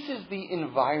say this is the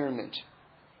environment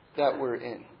that we're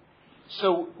in.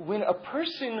 So when a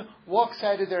person walks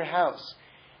out of their house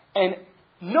and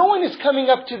no one is coming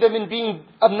up to them and being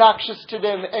obnoxious to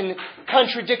them and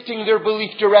contradicting their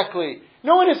belief directly.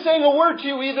 No one is saying a word to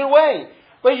you either way.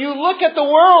 But you look at the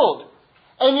world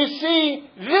and you see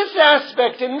this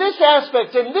aspect and this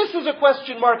aspect and this is a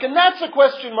question mark and that's a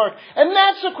question mark and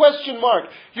that's a question mark.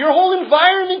 Your whole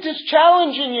environment is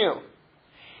challenging you.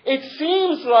 It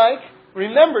seems like,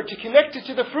 remember, to connect it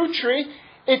to the fruit tree,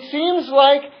 it seems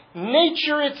like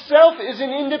nature itself is an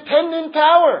independent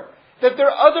power. That there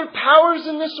are other powers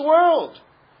in this world.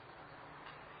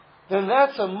 Then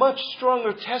that's a much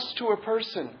stronger test to a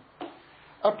person.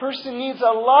 A person needs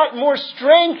a lot more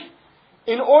strength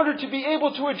in order to be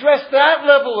able to address that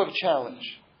level of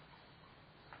challenge.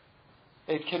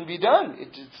 It can be done.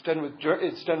 It's done with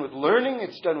learning.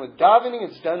 It's done with davening.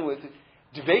 It's done with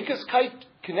dveikaskeit,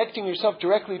 connecting yourself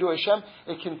directly to Hashem.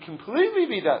 It can completely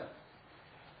be done.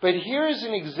 But here is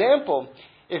an example.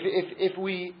 If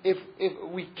we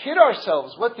kid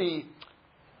ourselves what the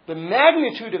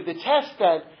magnitude of the test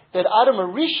that Adam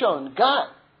HaRishon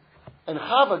got and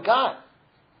Chava got,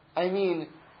 I mean,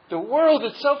 the world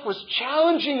itself was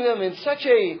challenging them in such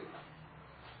a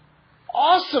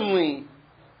awesomely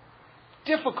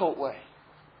difficult way.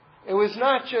 It was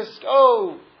not just,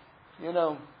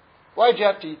 why'd you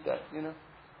have to eat that, It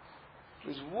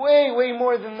was way, way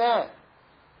more than that.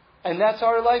 And that's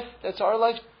our life. That's our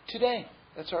life today.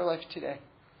 That's our life today.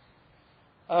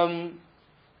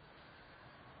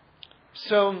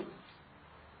 So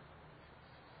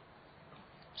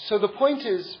the point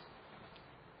is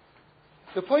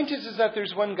that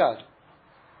there's one God.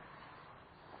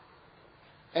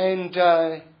 And,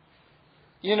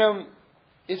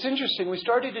 it's interesting. We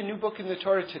started a new book in the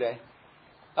Torah today,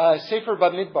 Sefer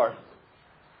Bamidbar,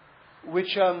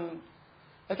 which I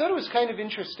thought it was kind of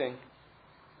interesting.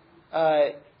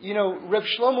 Reb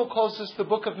Shlomo calls this the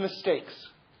book of mistakes.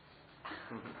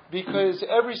 Because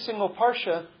every single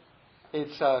parsha,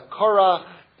 it's Korach,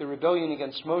 the rebellion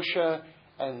against Moshe,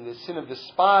 and the sin of the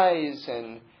spies,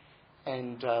 and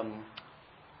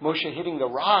Moshe hitting the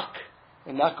rock,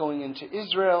 and not going into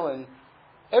Israel, and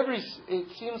it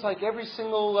seems like every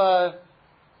single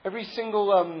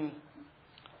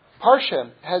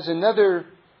parsha has another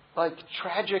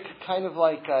tragic kind of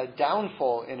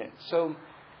downfall in it. So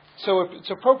it's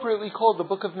appropriately called the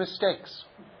Book of Mistakes.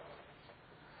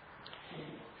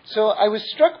 So I was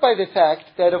struck by the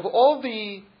fact that of all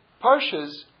the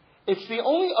parshas, it's the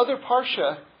only other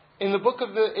parsha in the book of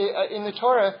in the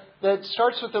Torah that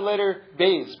starts with the letter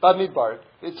Beis, Bamidbar.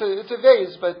 It's a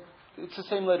Beis, but it's the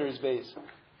same letter as Beis,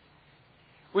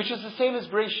 which is the same as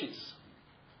Breshis.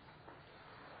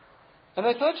 And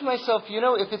I thought to myself,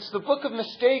 if it's the book of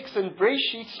mistakes, and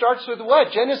Breshit starts with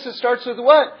what? Genesis starts with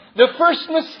what? The first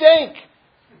mistake.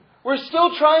 We're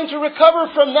still trying to recover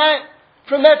from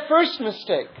that first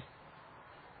mistake.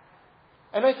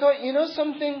 And I thought,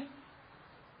 something?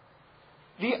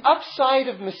 The upside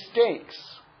of mistakes,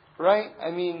 right?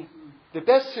 I mean, the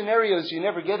best scenario is you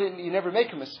never get it and you never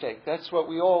make a mistake. That's what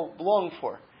we all long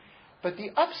for. But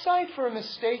the upside for a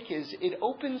mistake is it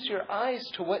opens your eyes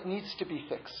to what needs to be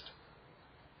fixed.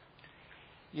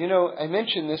 I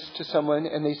mentioned this to someone,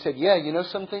 and they said, yeah, you know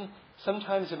something?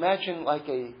 Sometimes imagine like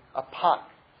a pot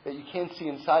that you can't see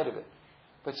inside of it.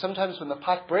 But sometimes when the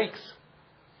pot breaks,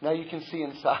 now you can see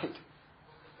inside.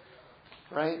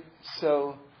 Right?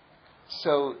 So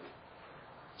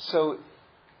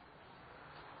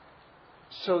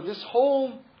this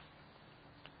whole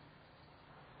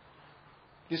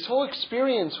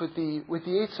experience with the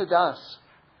Eitz Hadas,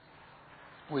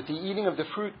 with the eating of the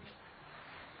fruit,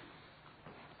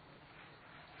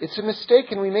 it's a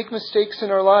mistake, and we make mistakes in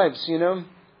our lives,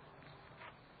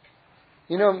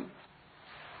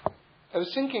 I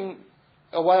was thinking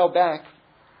a while back,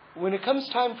 when it comes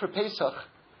time for Pesach,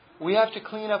 we have to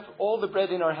clean up all the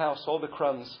bread in our house, all the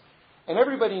crumbs. And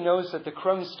everybody knows that the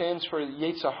crumb stands for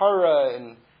Yetzer Hara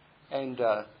and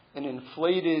an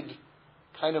inflated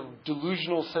kind of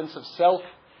delusional sense of self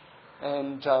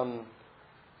and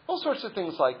all sorts of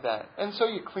things like that. And so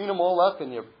you clean them all up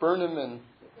and you burn them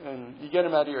and you get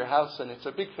them out of your house and it's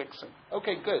a big fixing.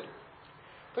 Okay, good.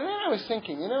 But then I was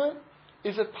thinking, you know what?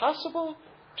 Is it possible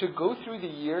to go through the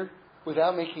year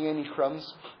without making any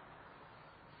crumbs?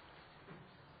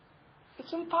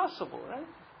 It's impossible, right?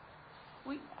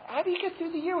 How do you get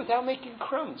through the year without making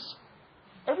crumbs?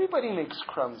 Everybody makes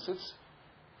crumbs. It's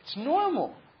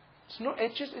normal.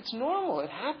 It's normal. It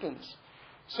happens.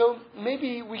 So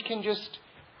maybe we can just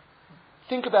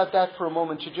think about that for a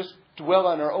moment, to just dwell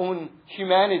on our own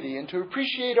humanity and to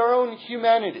appreciate our own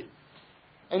humanity.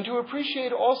 And to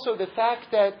appreciate also the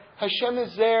fact that Hashem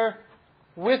is there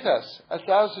with us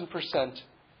 1,000%.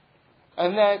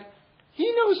 And that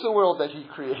He knows the world that He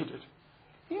created.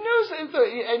 He knows,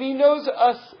 and He knows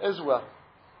us as well.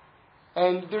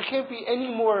 And there can't be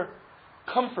any more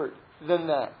comfort than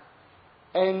that.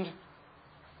 And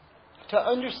to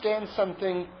understand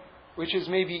something which is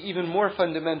maybe even more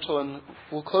fundamental, and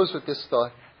we'll close with this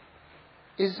thought,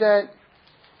 is that,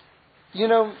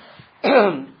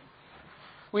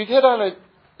 we've hit on it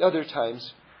other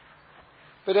times,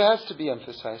 but it has to be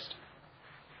emphasized.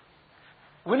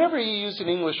 Whenever you use an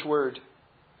English word,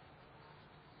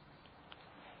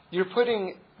 you're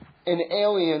putting an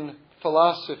alien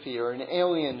philosophy or an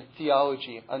alien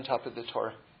theology on top of the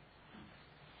Torah.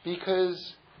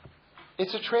 Because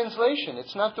it's a translation.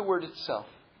 It's not the word itself.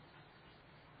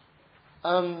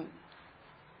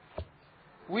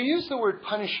 We use the word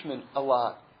punishment a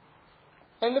lot.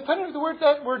 And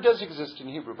that word does exist in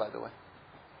Hebrew, by the way.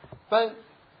 But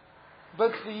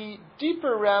the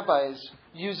deeper rabbis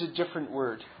use a different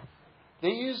word.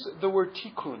 They use the word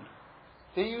tikkun.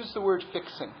 They use the word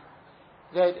fixing.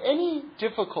 That any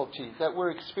difficulty that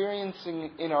we're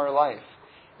experiencing in our life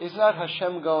is not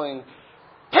Hashem going,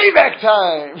 payback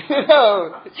time!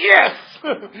 Yes!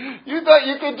 You thought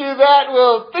you could do that?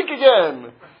 Well, think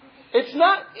again. That's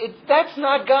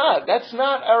not God. That's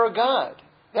not our God.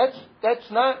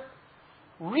 That's not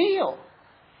real.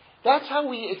 That's how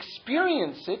we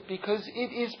experience it, because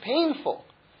it is painful.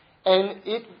 And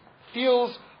it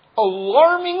feels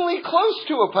alarmingly close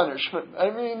to a punishment. I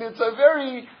mean, it's a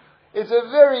very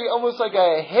almost like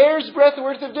a hair's breadth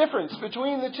worth of difference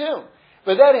between the two.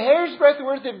 But that hair's breadth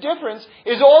worth of difference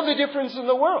is all the difference in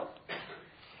the world.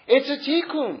 It's a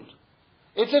tikkun.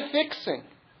 It's a fixing.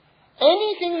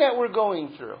 Anything that we're going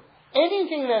through,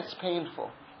 anything that's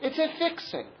painful, it's a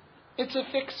fixing. It's a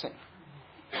fixing.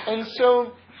 And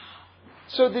so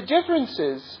the difference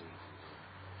is,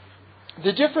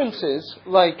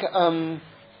 like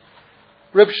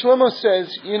Reb Shlomo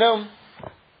says,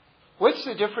 what's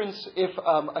the difference if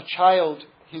a child,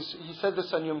 he said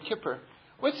this on Yom Kippur,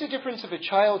 what's the difference if a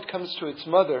child comes to its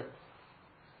mother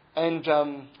and,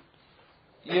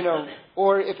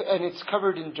 or if it's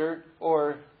covered in dirt,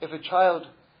 or if a child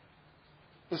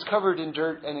is covered in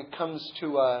dirt and it comes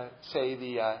to, say,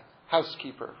 the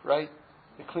housekeeper, right?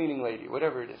 The cleaning lady,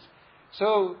 whatever it is.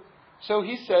 So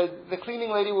he said, the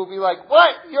cleaning lady will be like,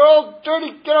 what? You're all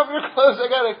dirty. Get off your clothes. I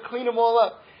got to clean them all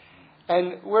up.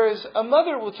 And whereas a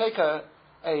mother will take a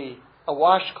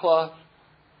washcloth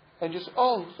and just,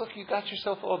 oh, look, you got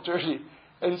yourself all dirty,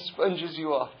 and sponges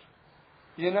you off.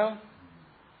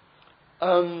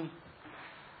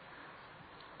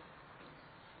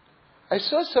 I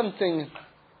saw something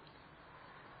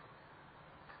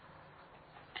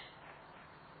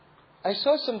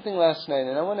last night,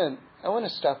 and I want to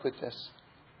stop with this.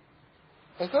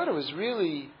 I just thought it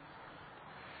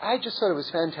was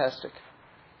fantastic.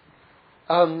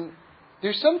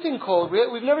 There's something called,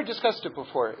 we've never discussed it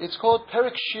before, it's called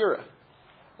Perek Shira.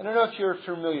 I don't know if you're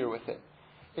familiar with it.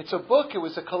 It's a book, it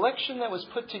was a collection that was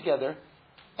put together,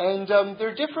 and there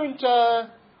are different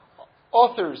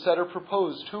authors that are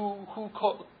proposed who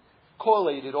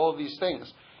collated all these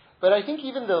things. but I think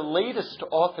even the latest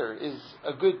author is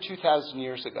a good 2,000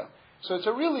 years ago. So it's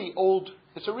a really old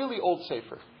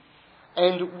sefer.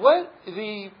 And what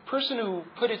the person who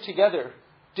put it together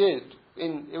did,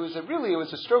 it was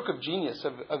a stroke of genius,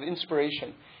 of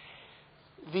inspiration.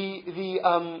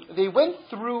 They went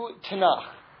through Tanakh,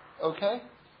 okay?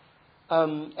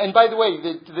 And by the way,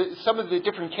 some of the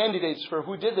different candidates for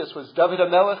who did this was David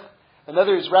HaMelech,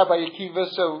 another is Rabbi Akiva.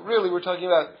 So really, we're talking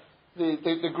about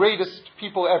the greatest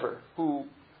people ever who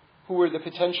were the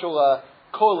potential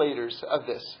collators of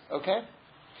this. Okay,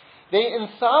 they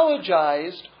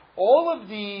anthologized all of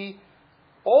these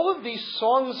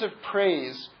songs of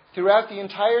praise throughout the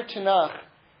entire Tanakh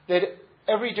that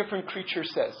every different creature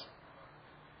says.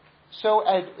 So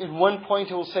at one point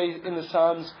it will say in the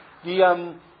Psalms, the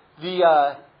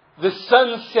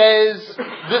sun says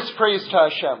this praise to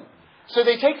Hashem. So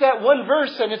they take that one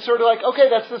verse and it's sort of like, okay,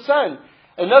 that's the sun.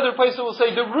 Another place it will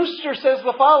say the rooster says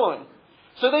the following.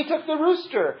 So they took the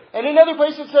rooster. And another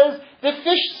place it says the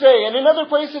fish say. And another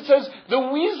place it says the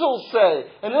weasels say.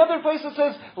 And another place it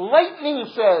says lightning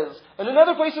says. And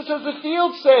another place it says the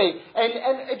fields say.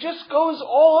 And it just goes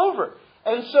all over.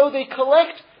 And so they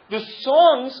collect the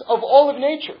songs of all of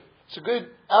nature. It's a good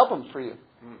album for you.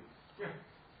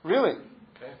 Really?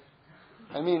 Okay.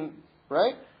 I mean,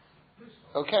 right?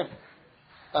 Okay.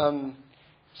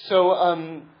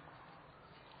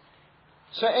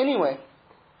 So anyway,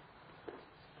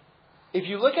 if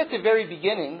you look at the very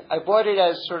beginning, I bought it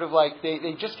as sort of like,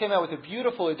 they just came out with a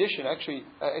beautiful edition, actually,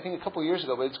 I think a couple of years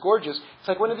ago, but it's gorgeous. It's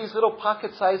like one of these little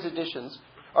pocket-sized editions.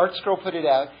 ArtScroll put it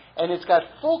out, and it's got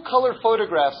full-color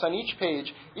photographs on each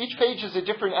page. Each page is a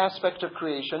different aspect of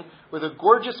creation with a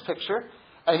gorgeous picture,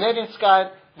 and then it's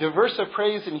got the verse of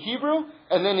praise in Hebrew,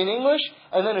 and then in English,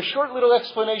 and then a short little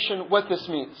explanation what this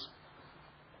means.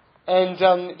 And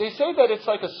they say that it's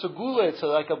like a segula, it's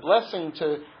like a blessing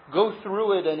to go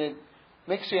through it, and it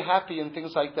makes you happy and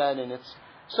things like that. And it's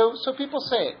so people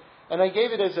say it. And I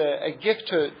gave it as a gift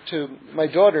to my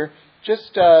daughter,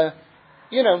 just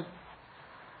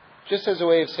just as a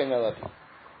way of saying I love you.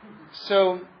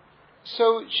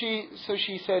 So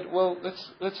she said, well,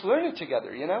 let's learn it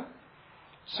together,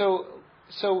 So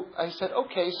I said,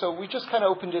 okay. So we just kind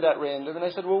of opened it at random, and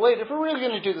I said, well, wait, if we're really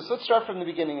going to do this, let's start from the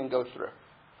beginning and go through.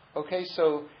 Okay,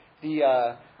 so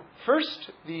the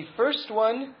first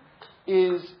one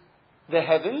is the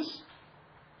heavens.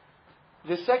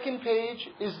 The second page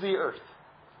is the earth.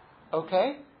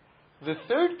 Okay? The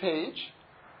third page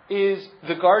is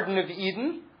the Garden of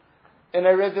Eden. And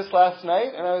I read this last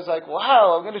night, and I was like,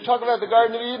 wow, I'm going to talk about the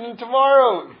Garden of Eden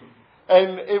tomorrow.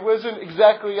 And it wasn't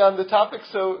exactly on the topic,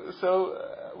 so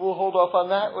we'll hold off on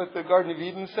that, what the Garden of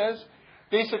Eden says.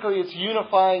 Basically, it's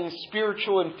unifying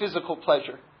spiritual and physical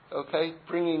pleasure. Okay?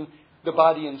 Bringing the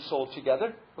body and soul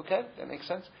together. Okay? That makes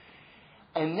sense.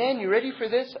 And then, you ready for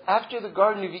this? After the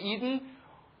Garden of Eden,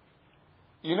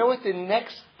 you know what the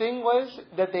next thing was?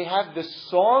 That they have the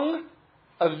song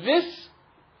of this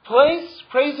place,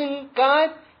 praising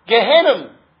God?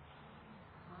 Gehenna.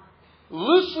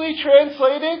 Loosely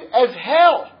translated as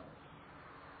hell.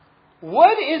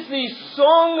 What is the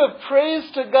song of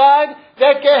praise to God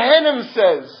that Gehenna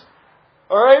says?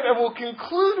 Alright, and we'll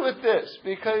conclude with this,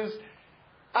 because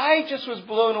I just was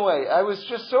blown away. I was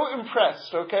just so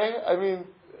impressed, okay? I mean,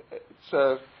 it's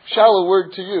a shallow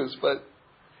word to use, but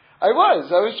I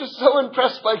was just so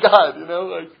impressed by God,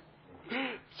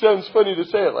 sounds funny to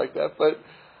say it like that, but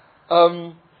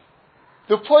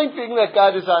the point being that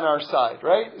God is on our side,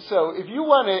 right? So if you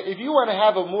want to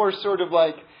have a more sort of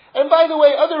like, and by the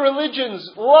way, other religions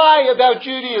lie about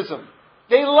Judaism.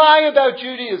 They lie about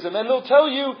Judaism, and they'll tell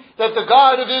you that the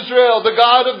God of Israel, the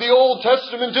God of the Old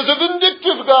Testament, is a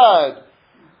vindictive God.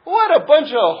 What a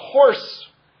bunch of horse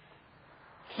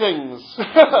things.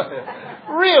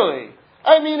 Really.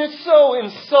 I mean, it's so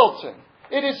insulting.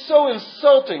 It is so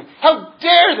insulting. How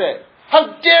dare they? How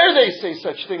dare they say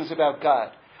such things about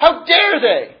God? How dare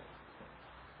they?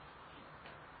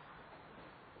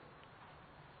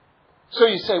 So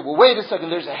you say, well, wait a second,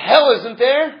 there's a hell, isn't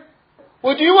there?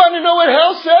 Well, do you want to know what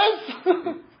hell says?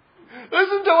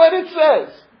 Listen to what it says.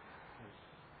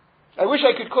 I wish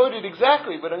I could quote it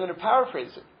exactly, but I'm going to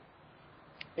paraphrase it.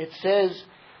 It says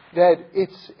that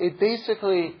it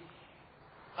basically,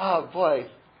 oh boy,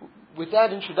 with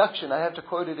that introduction, I have to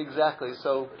quote it exactly.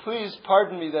 So please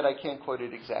pardon me that I can't quote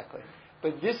it exactly.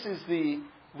 But this is the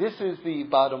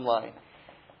bottom line.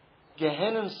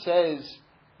 Gehenna says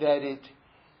that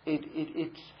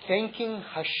it's thanking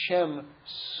Hashem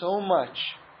so much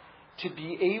to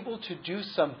be able to do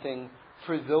something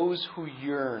for those who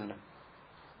yearn.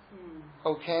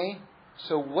 Okay?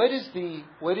 So what is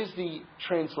the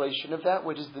translation of that?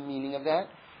 What is the meaning of that?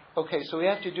 Okay, so we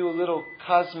have to do a little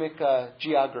cosmic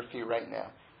geography right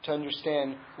now to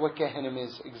understand what Gehenna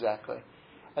is exactly.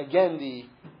 Again,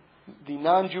 the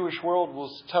non-Jewish world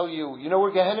will tell you, you know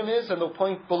where Gehenna is? And they'll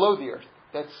point below the earth.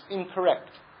 That's incorrect.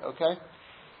 Okay?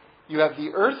 You have the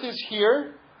earth is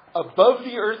here. Above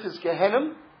the earth is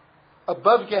Gehenna.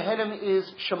 Above Gehenna is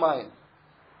Shemayim.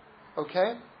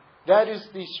 Okay? That is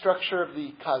the structure of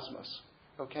the cosmos.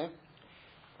 Okay?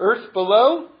 Earth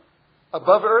below,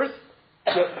 above earth,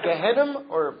 Gehenna,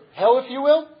 or hell if you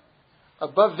will.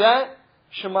 Above that,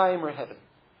 Shemayim or heaven.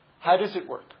 How does it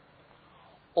work?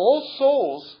 All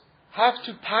souls have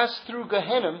to pass through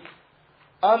Gehenna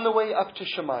on the way up to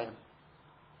Shemayim.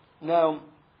 Now,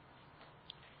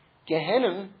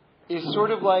 Gehenna is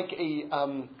sort of like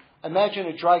imagine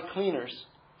a dry cleaners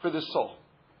for the soul.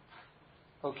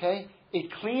 Okay?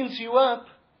 It cleans you up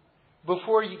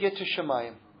before you get to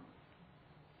Shemayim.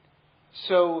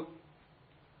 So,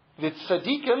 the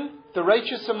tzaddikim, the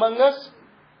righteous among us,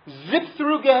 zip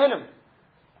through Gehenna.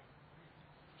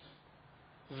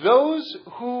 Those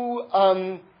who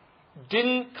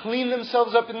didn't clean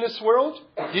themselves up in this world,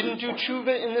 didn't do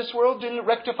tshuva in this world, didn't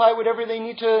rectify whatever they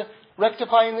need to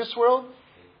rectify in this world,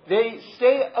 they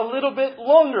stay a little bit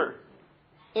longer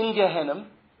in Gehenna,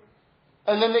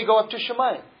 and then they go up to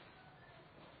Shemayim.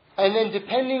 And then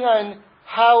depending on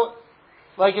how,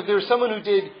 like if there's someone who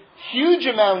did huge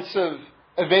amounts of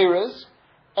Averas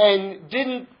and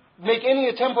didn't make any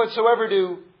attempt whatsoever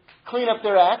to clean up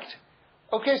their act,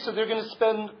 okay, so they're going to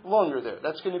spend longer there.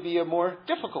 That's going to be a more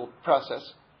difficult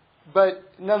process, but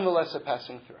nonetheless a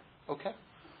passing through. Okay?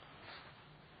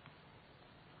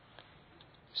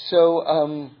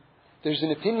 So there's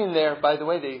an opinion there, by the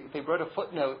way, they wrote a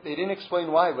footnote. They didn't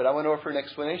explain why, but I want to offer an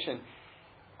explanation.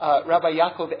 Rabbi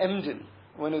Yaakov Emden,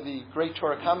 one of the great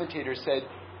Torah commentators, said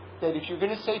that if you're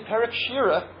going to say Perek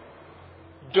Shira,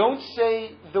 don't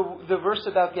say the verse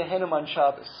about Gehenna on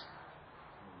Shabbos.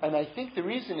 And I think the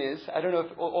reason is, I don't know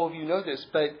if all of you know this,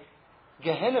 but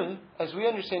Gehenna, as we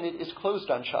understand it, is closed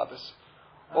on Shabbos.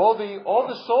 All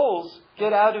the souls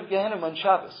get out of Gehenna on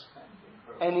Shabbos.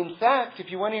 And in fact,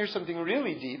 if you want to hear something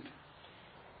really deep,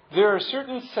 there are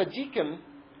certain tzaddikim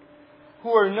who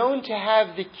are known to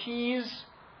have the keys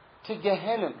to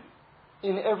Gehenna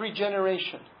in every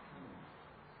generation.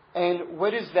 And what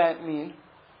does that mean?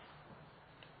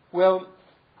 Well,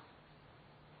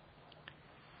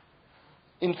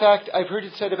 in fact, I've heard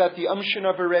it said about the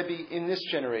Amshanaber Rebbe in this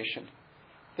generation,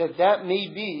 that may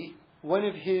be one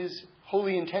of his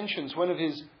holy intentions, one of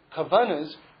his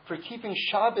kavanas for keeping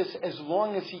Shabbos as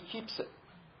long as he keeps it.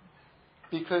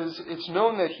 Because it's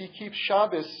known that he keeps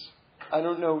Shabbos, I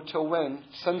don't know till when,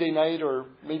 Sunday night or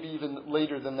maybe even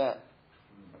later than that.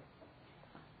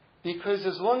 Because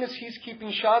as long as he's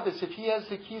keeping Shabbos, if he has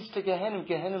the keys to Gehenna,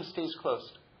 Gehenna stays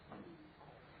closed.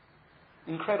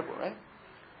 Incredible, right?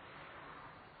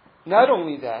 Not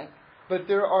only that, but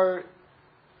there are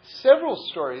several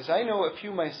stories, I know a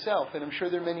few myself, and I'm sure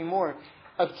there are many more,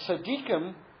 of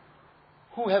tzaddikim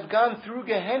who have gone through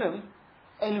Gehenna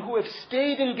and who have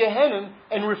stayed in Gehenna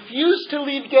and refused to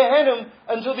leave Gehenna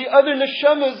until the other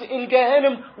neshamas in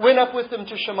Gehenna went up with them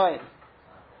to Shemayim.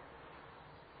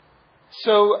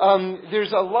 So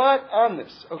there's a lot on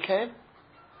this, okay?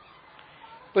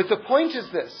 But the point is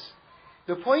this.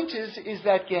 The point is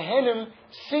that Gehenna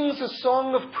sings a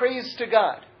song of praise to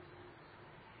God.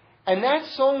 And that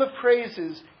song of praise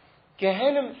is,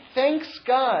 Gehenna thanks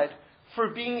God for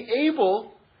being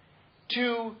able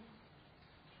to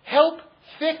help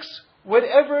fix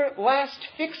whatever last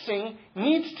fixing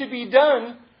needs to be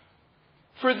done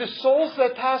for the souls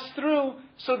that pass through,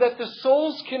 so that the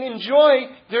souls can enjoy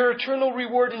their eternal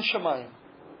reward in Shemayim.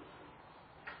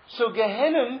 So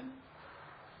Gehenna,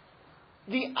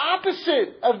 the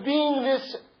opposite of being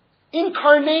this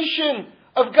incarnation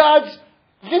of God's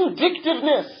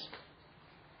vindictiveness,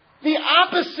 the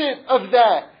opposite of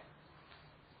that,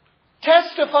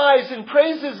 testifies and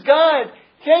praises God.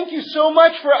 Thank you so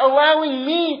much for allowing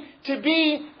me to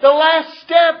be the last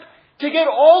step to get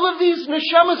all of these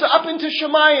neshamas up into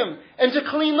Shemayim and to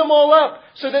clean them all up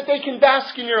so that they can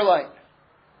bask in your light.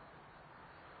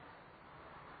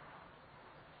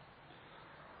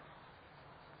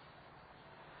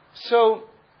 So,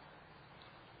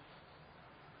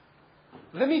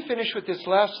 let me finish with this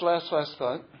last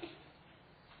thought.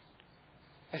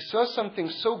 I saw something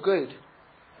so good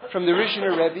from the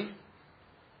Rizhiner Rebbe,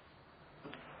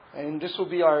 and this will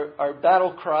be our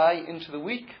battle cry into the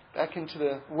week, back into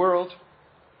the world.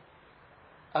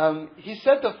 He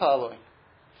said the following,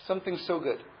 something so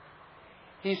good.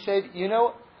 He said,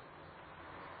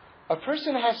 A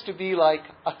person has to be like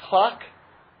a clock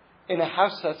in a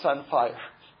house that's on fire.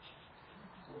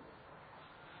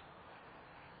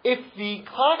 If the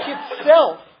clock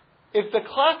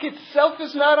itself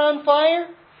is not on fire,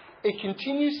 it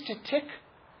continues to tick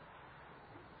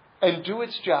and do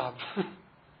its job.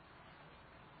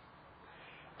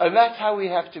 And that's how we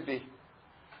have to be.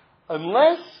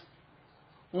 Unless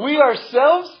we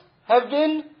ourselves have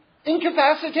been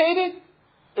incapacitated,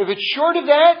 if it's short of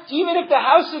that, even if the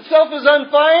house itself is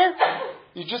on fire,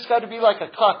 you just got to be like a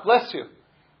clock, bless you.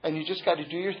 And you just got to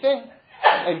do your thing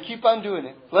and keep on doing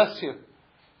it, bless you.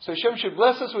 So Hashem should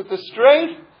bless us with the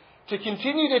strength to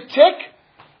continue to tick,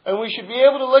 and we should be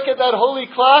able to look at that holy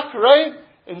clock, right,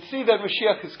 and see that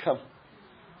Mashiach has come.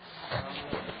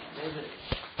 David,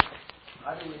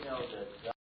 how do we know that